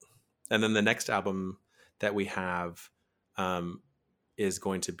about it. And then the next album that we have is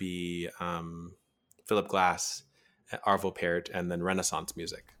going to be Philip Glass, Arvo Pärt, and then Renaissance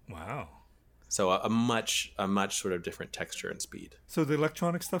music. Wow. So a much sort of different texture and speed. So the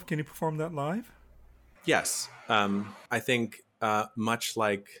electronic stuff, can you perform that live? Yes. I think much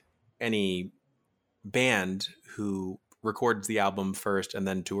like any band who records the album first and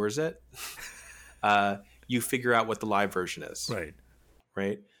then tours it, you figure out what the live version is.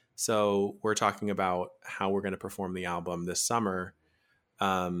 Right. So we're talking about how we're going to perform the album this summer.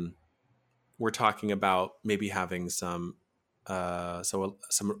 We're talking about maybe having some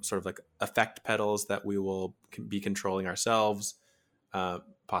sort of like effect pedals that we will be controlling ourselves.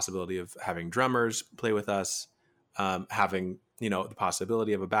 Possibility of having drummers play with us, having the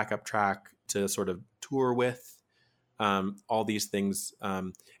possibility of a backup track to sort of tour with, all these things,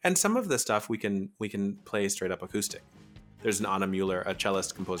 and some of the stuff we can play straight up acoustic. There's an Anna Mueller, a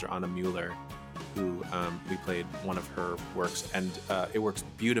cellist composer, Anna Mueller, who we played one of her works, and it works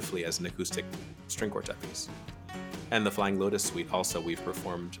beautifully as an acoustic string quartet piece. And the Flying Lotus suite also we've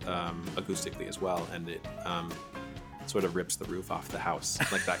performed acoustically as well, and it sort of rips the roof off the house,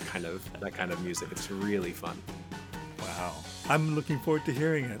 like that kind of music. It's really fun. Wow. I'm looking forward to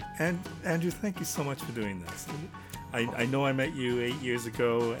hearing it. And Andrew, thank you so much for doing this. I know I met you 8 years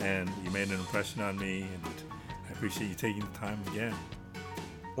ago, and you made an impression on me, and I appreciate you taking the time again.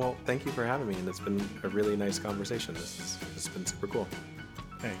 Well, thank you for having me, and it's been a really nice conversation. This has been super cool.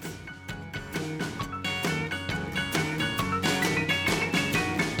 Thanks.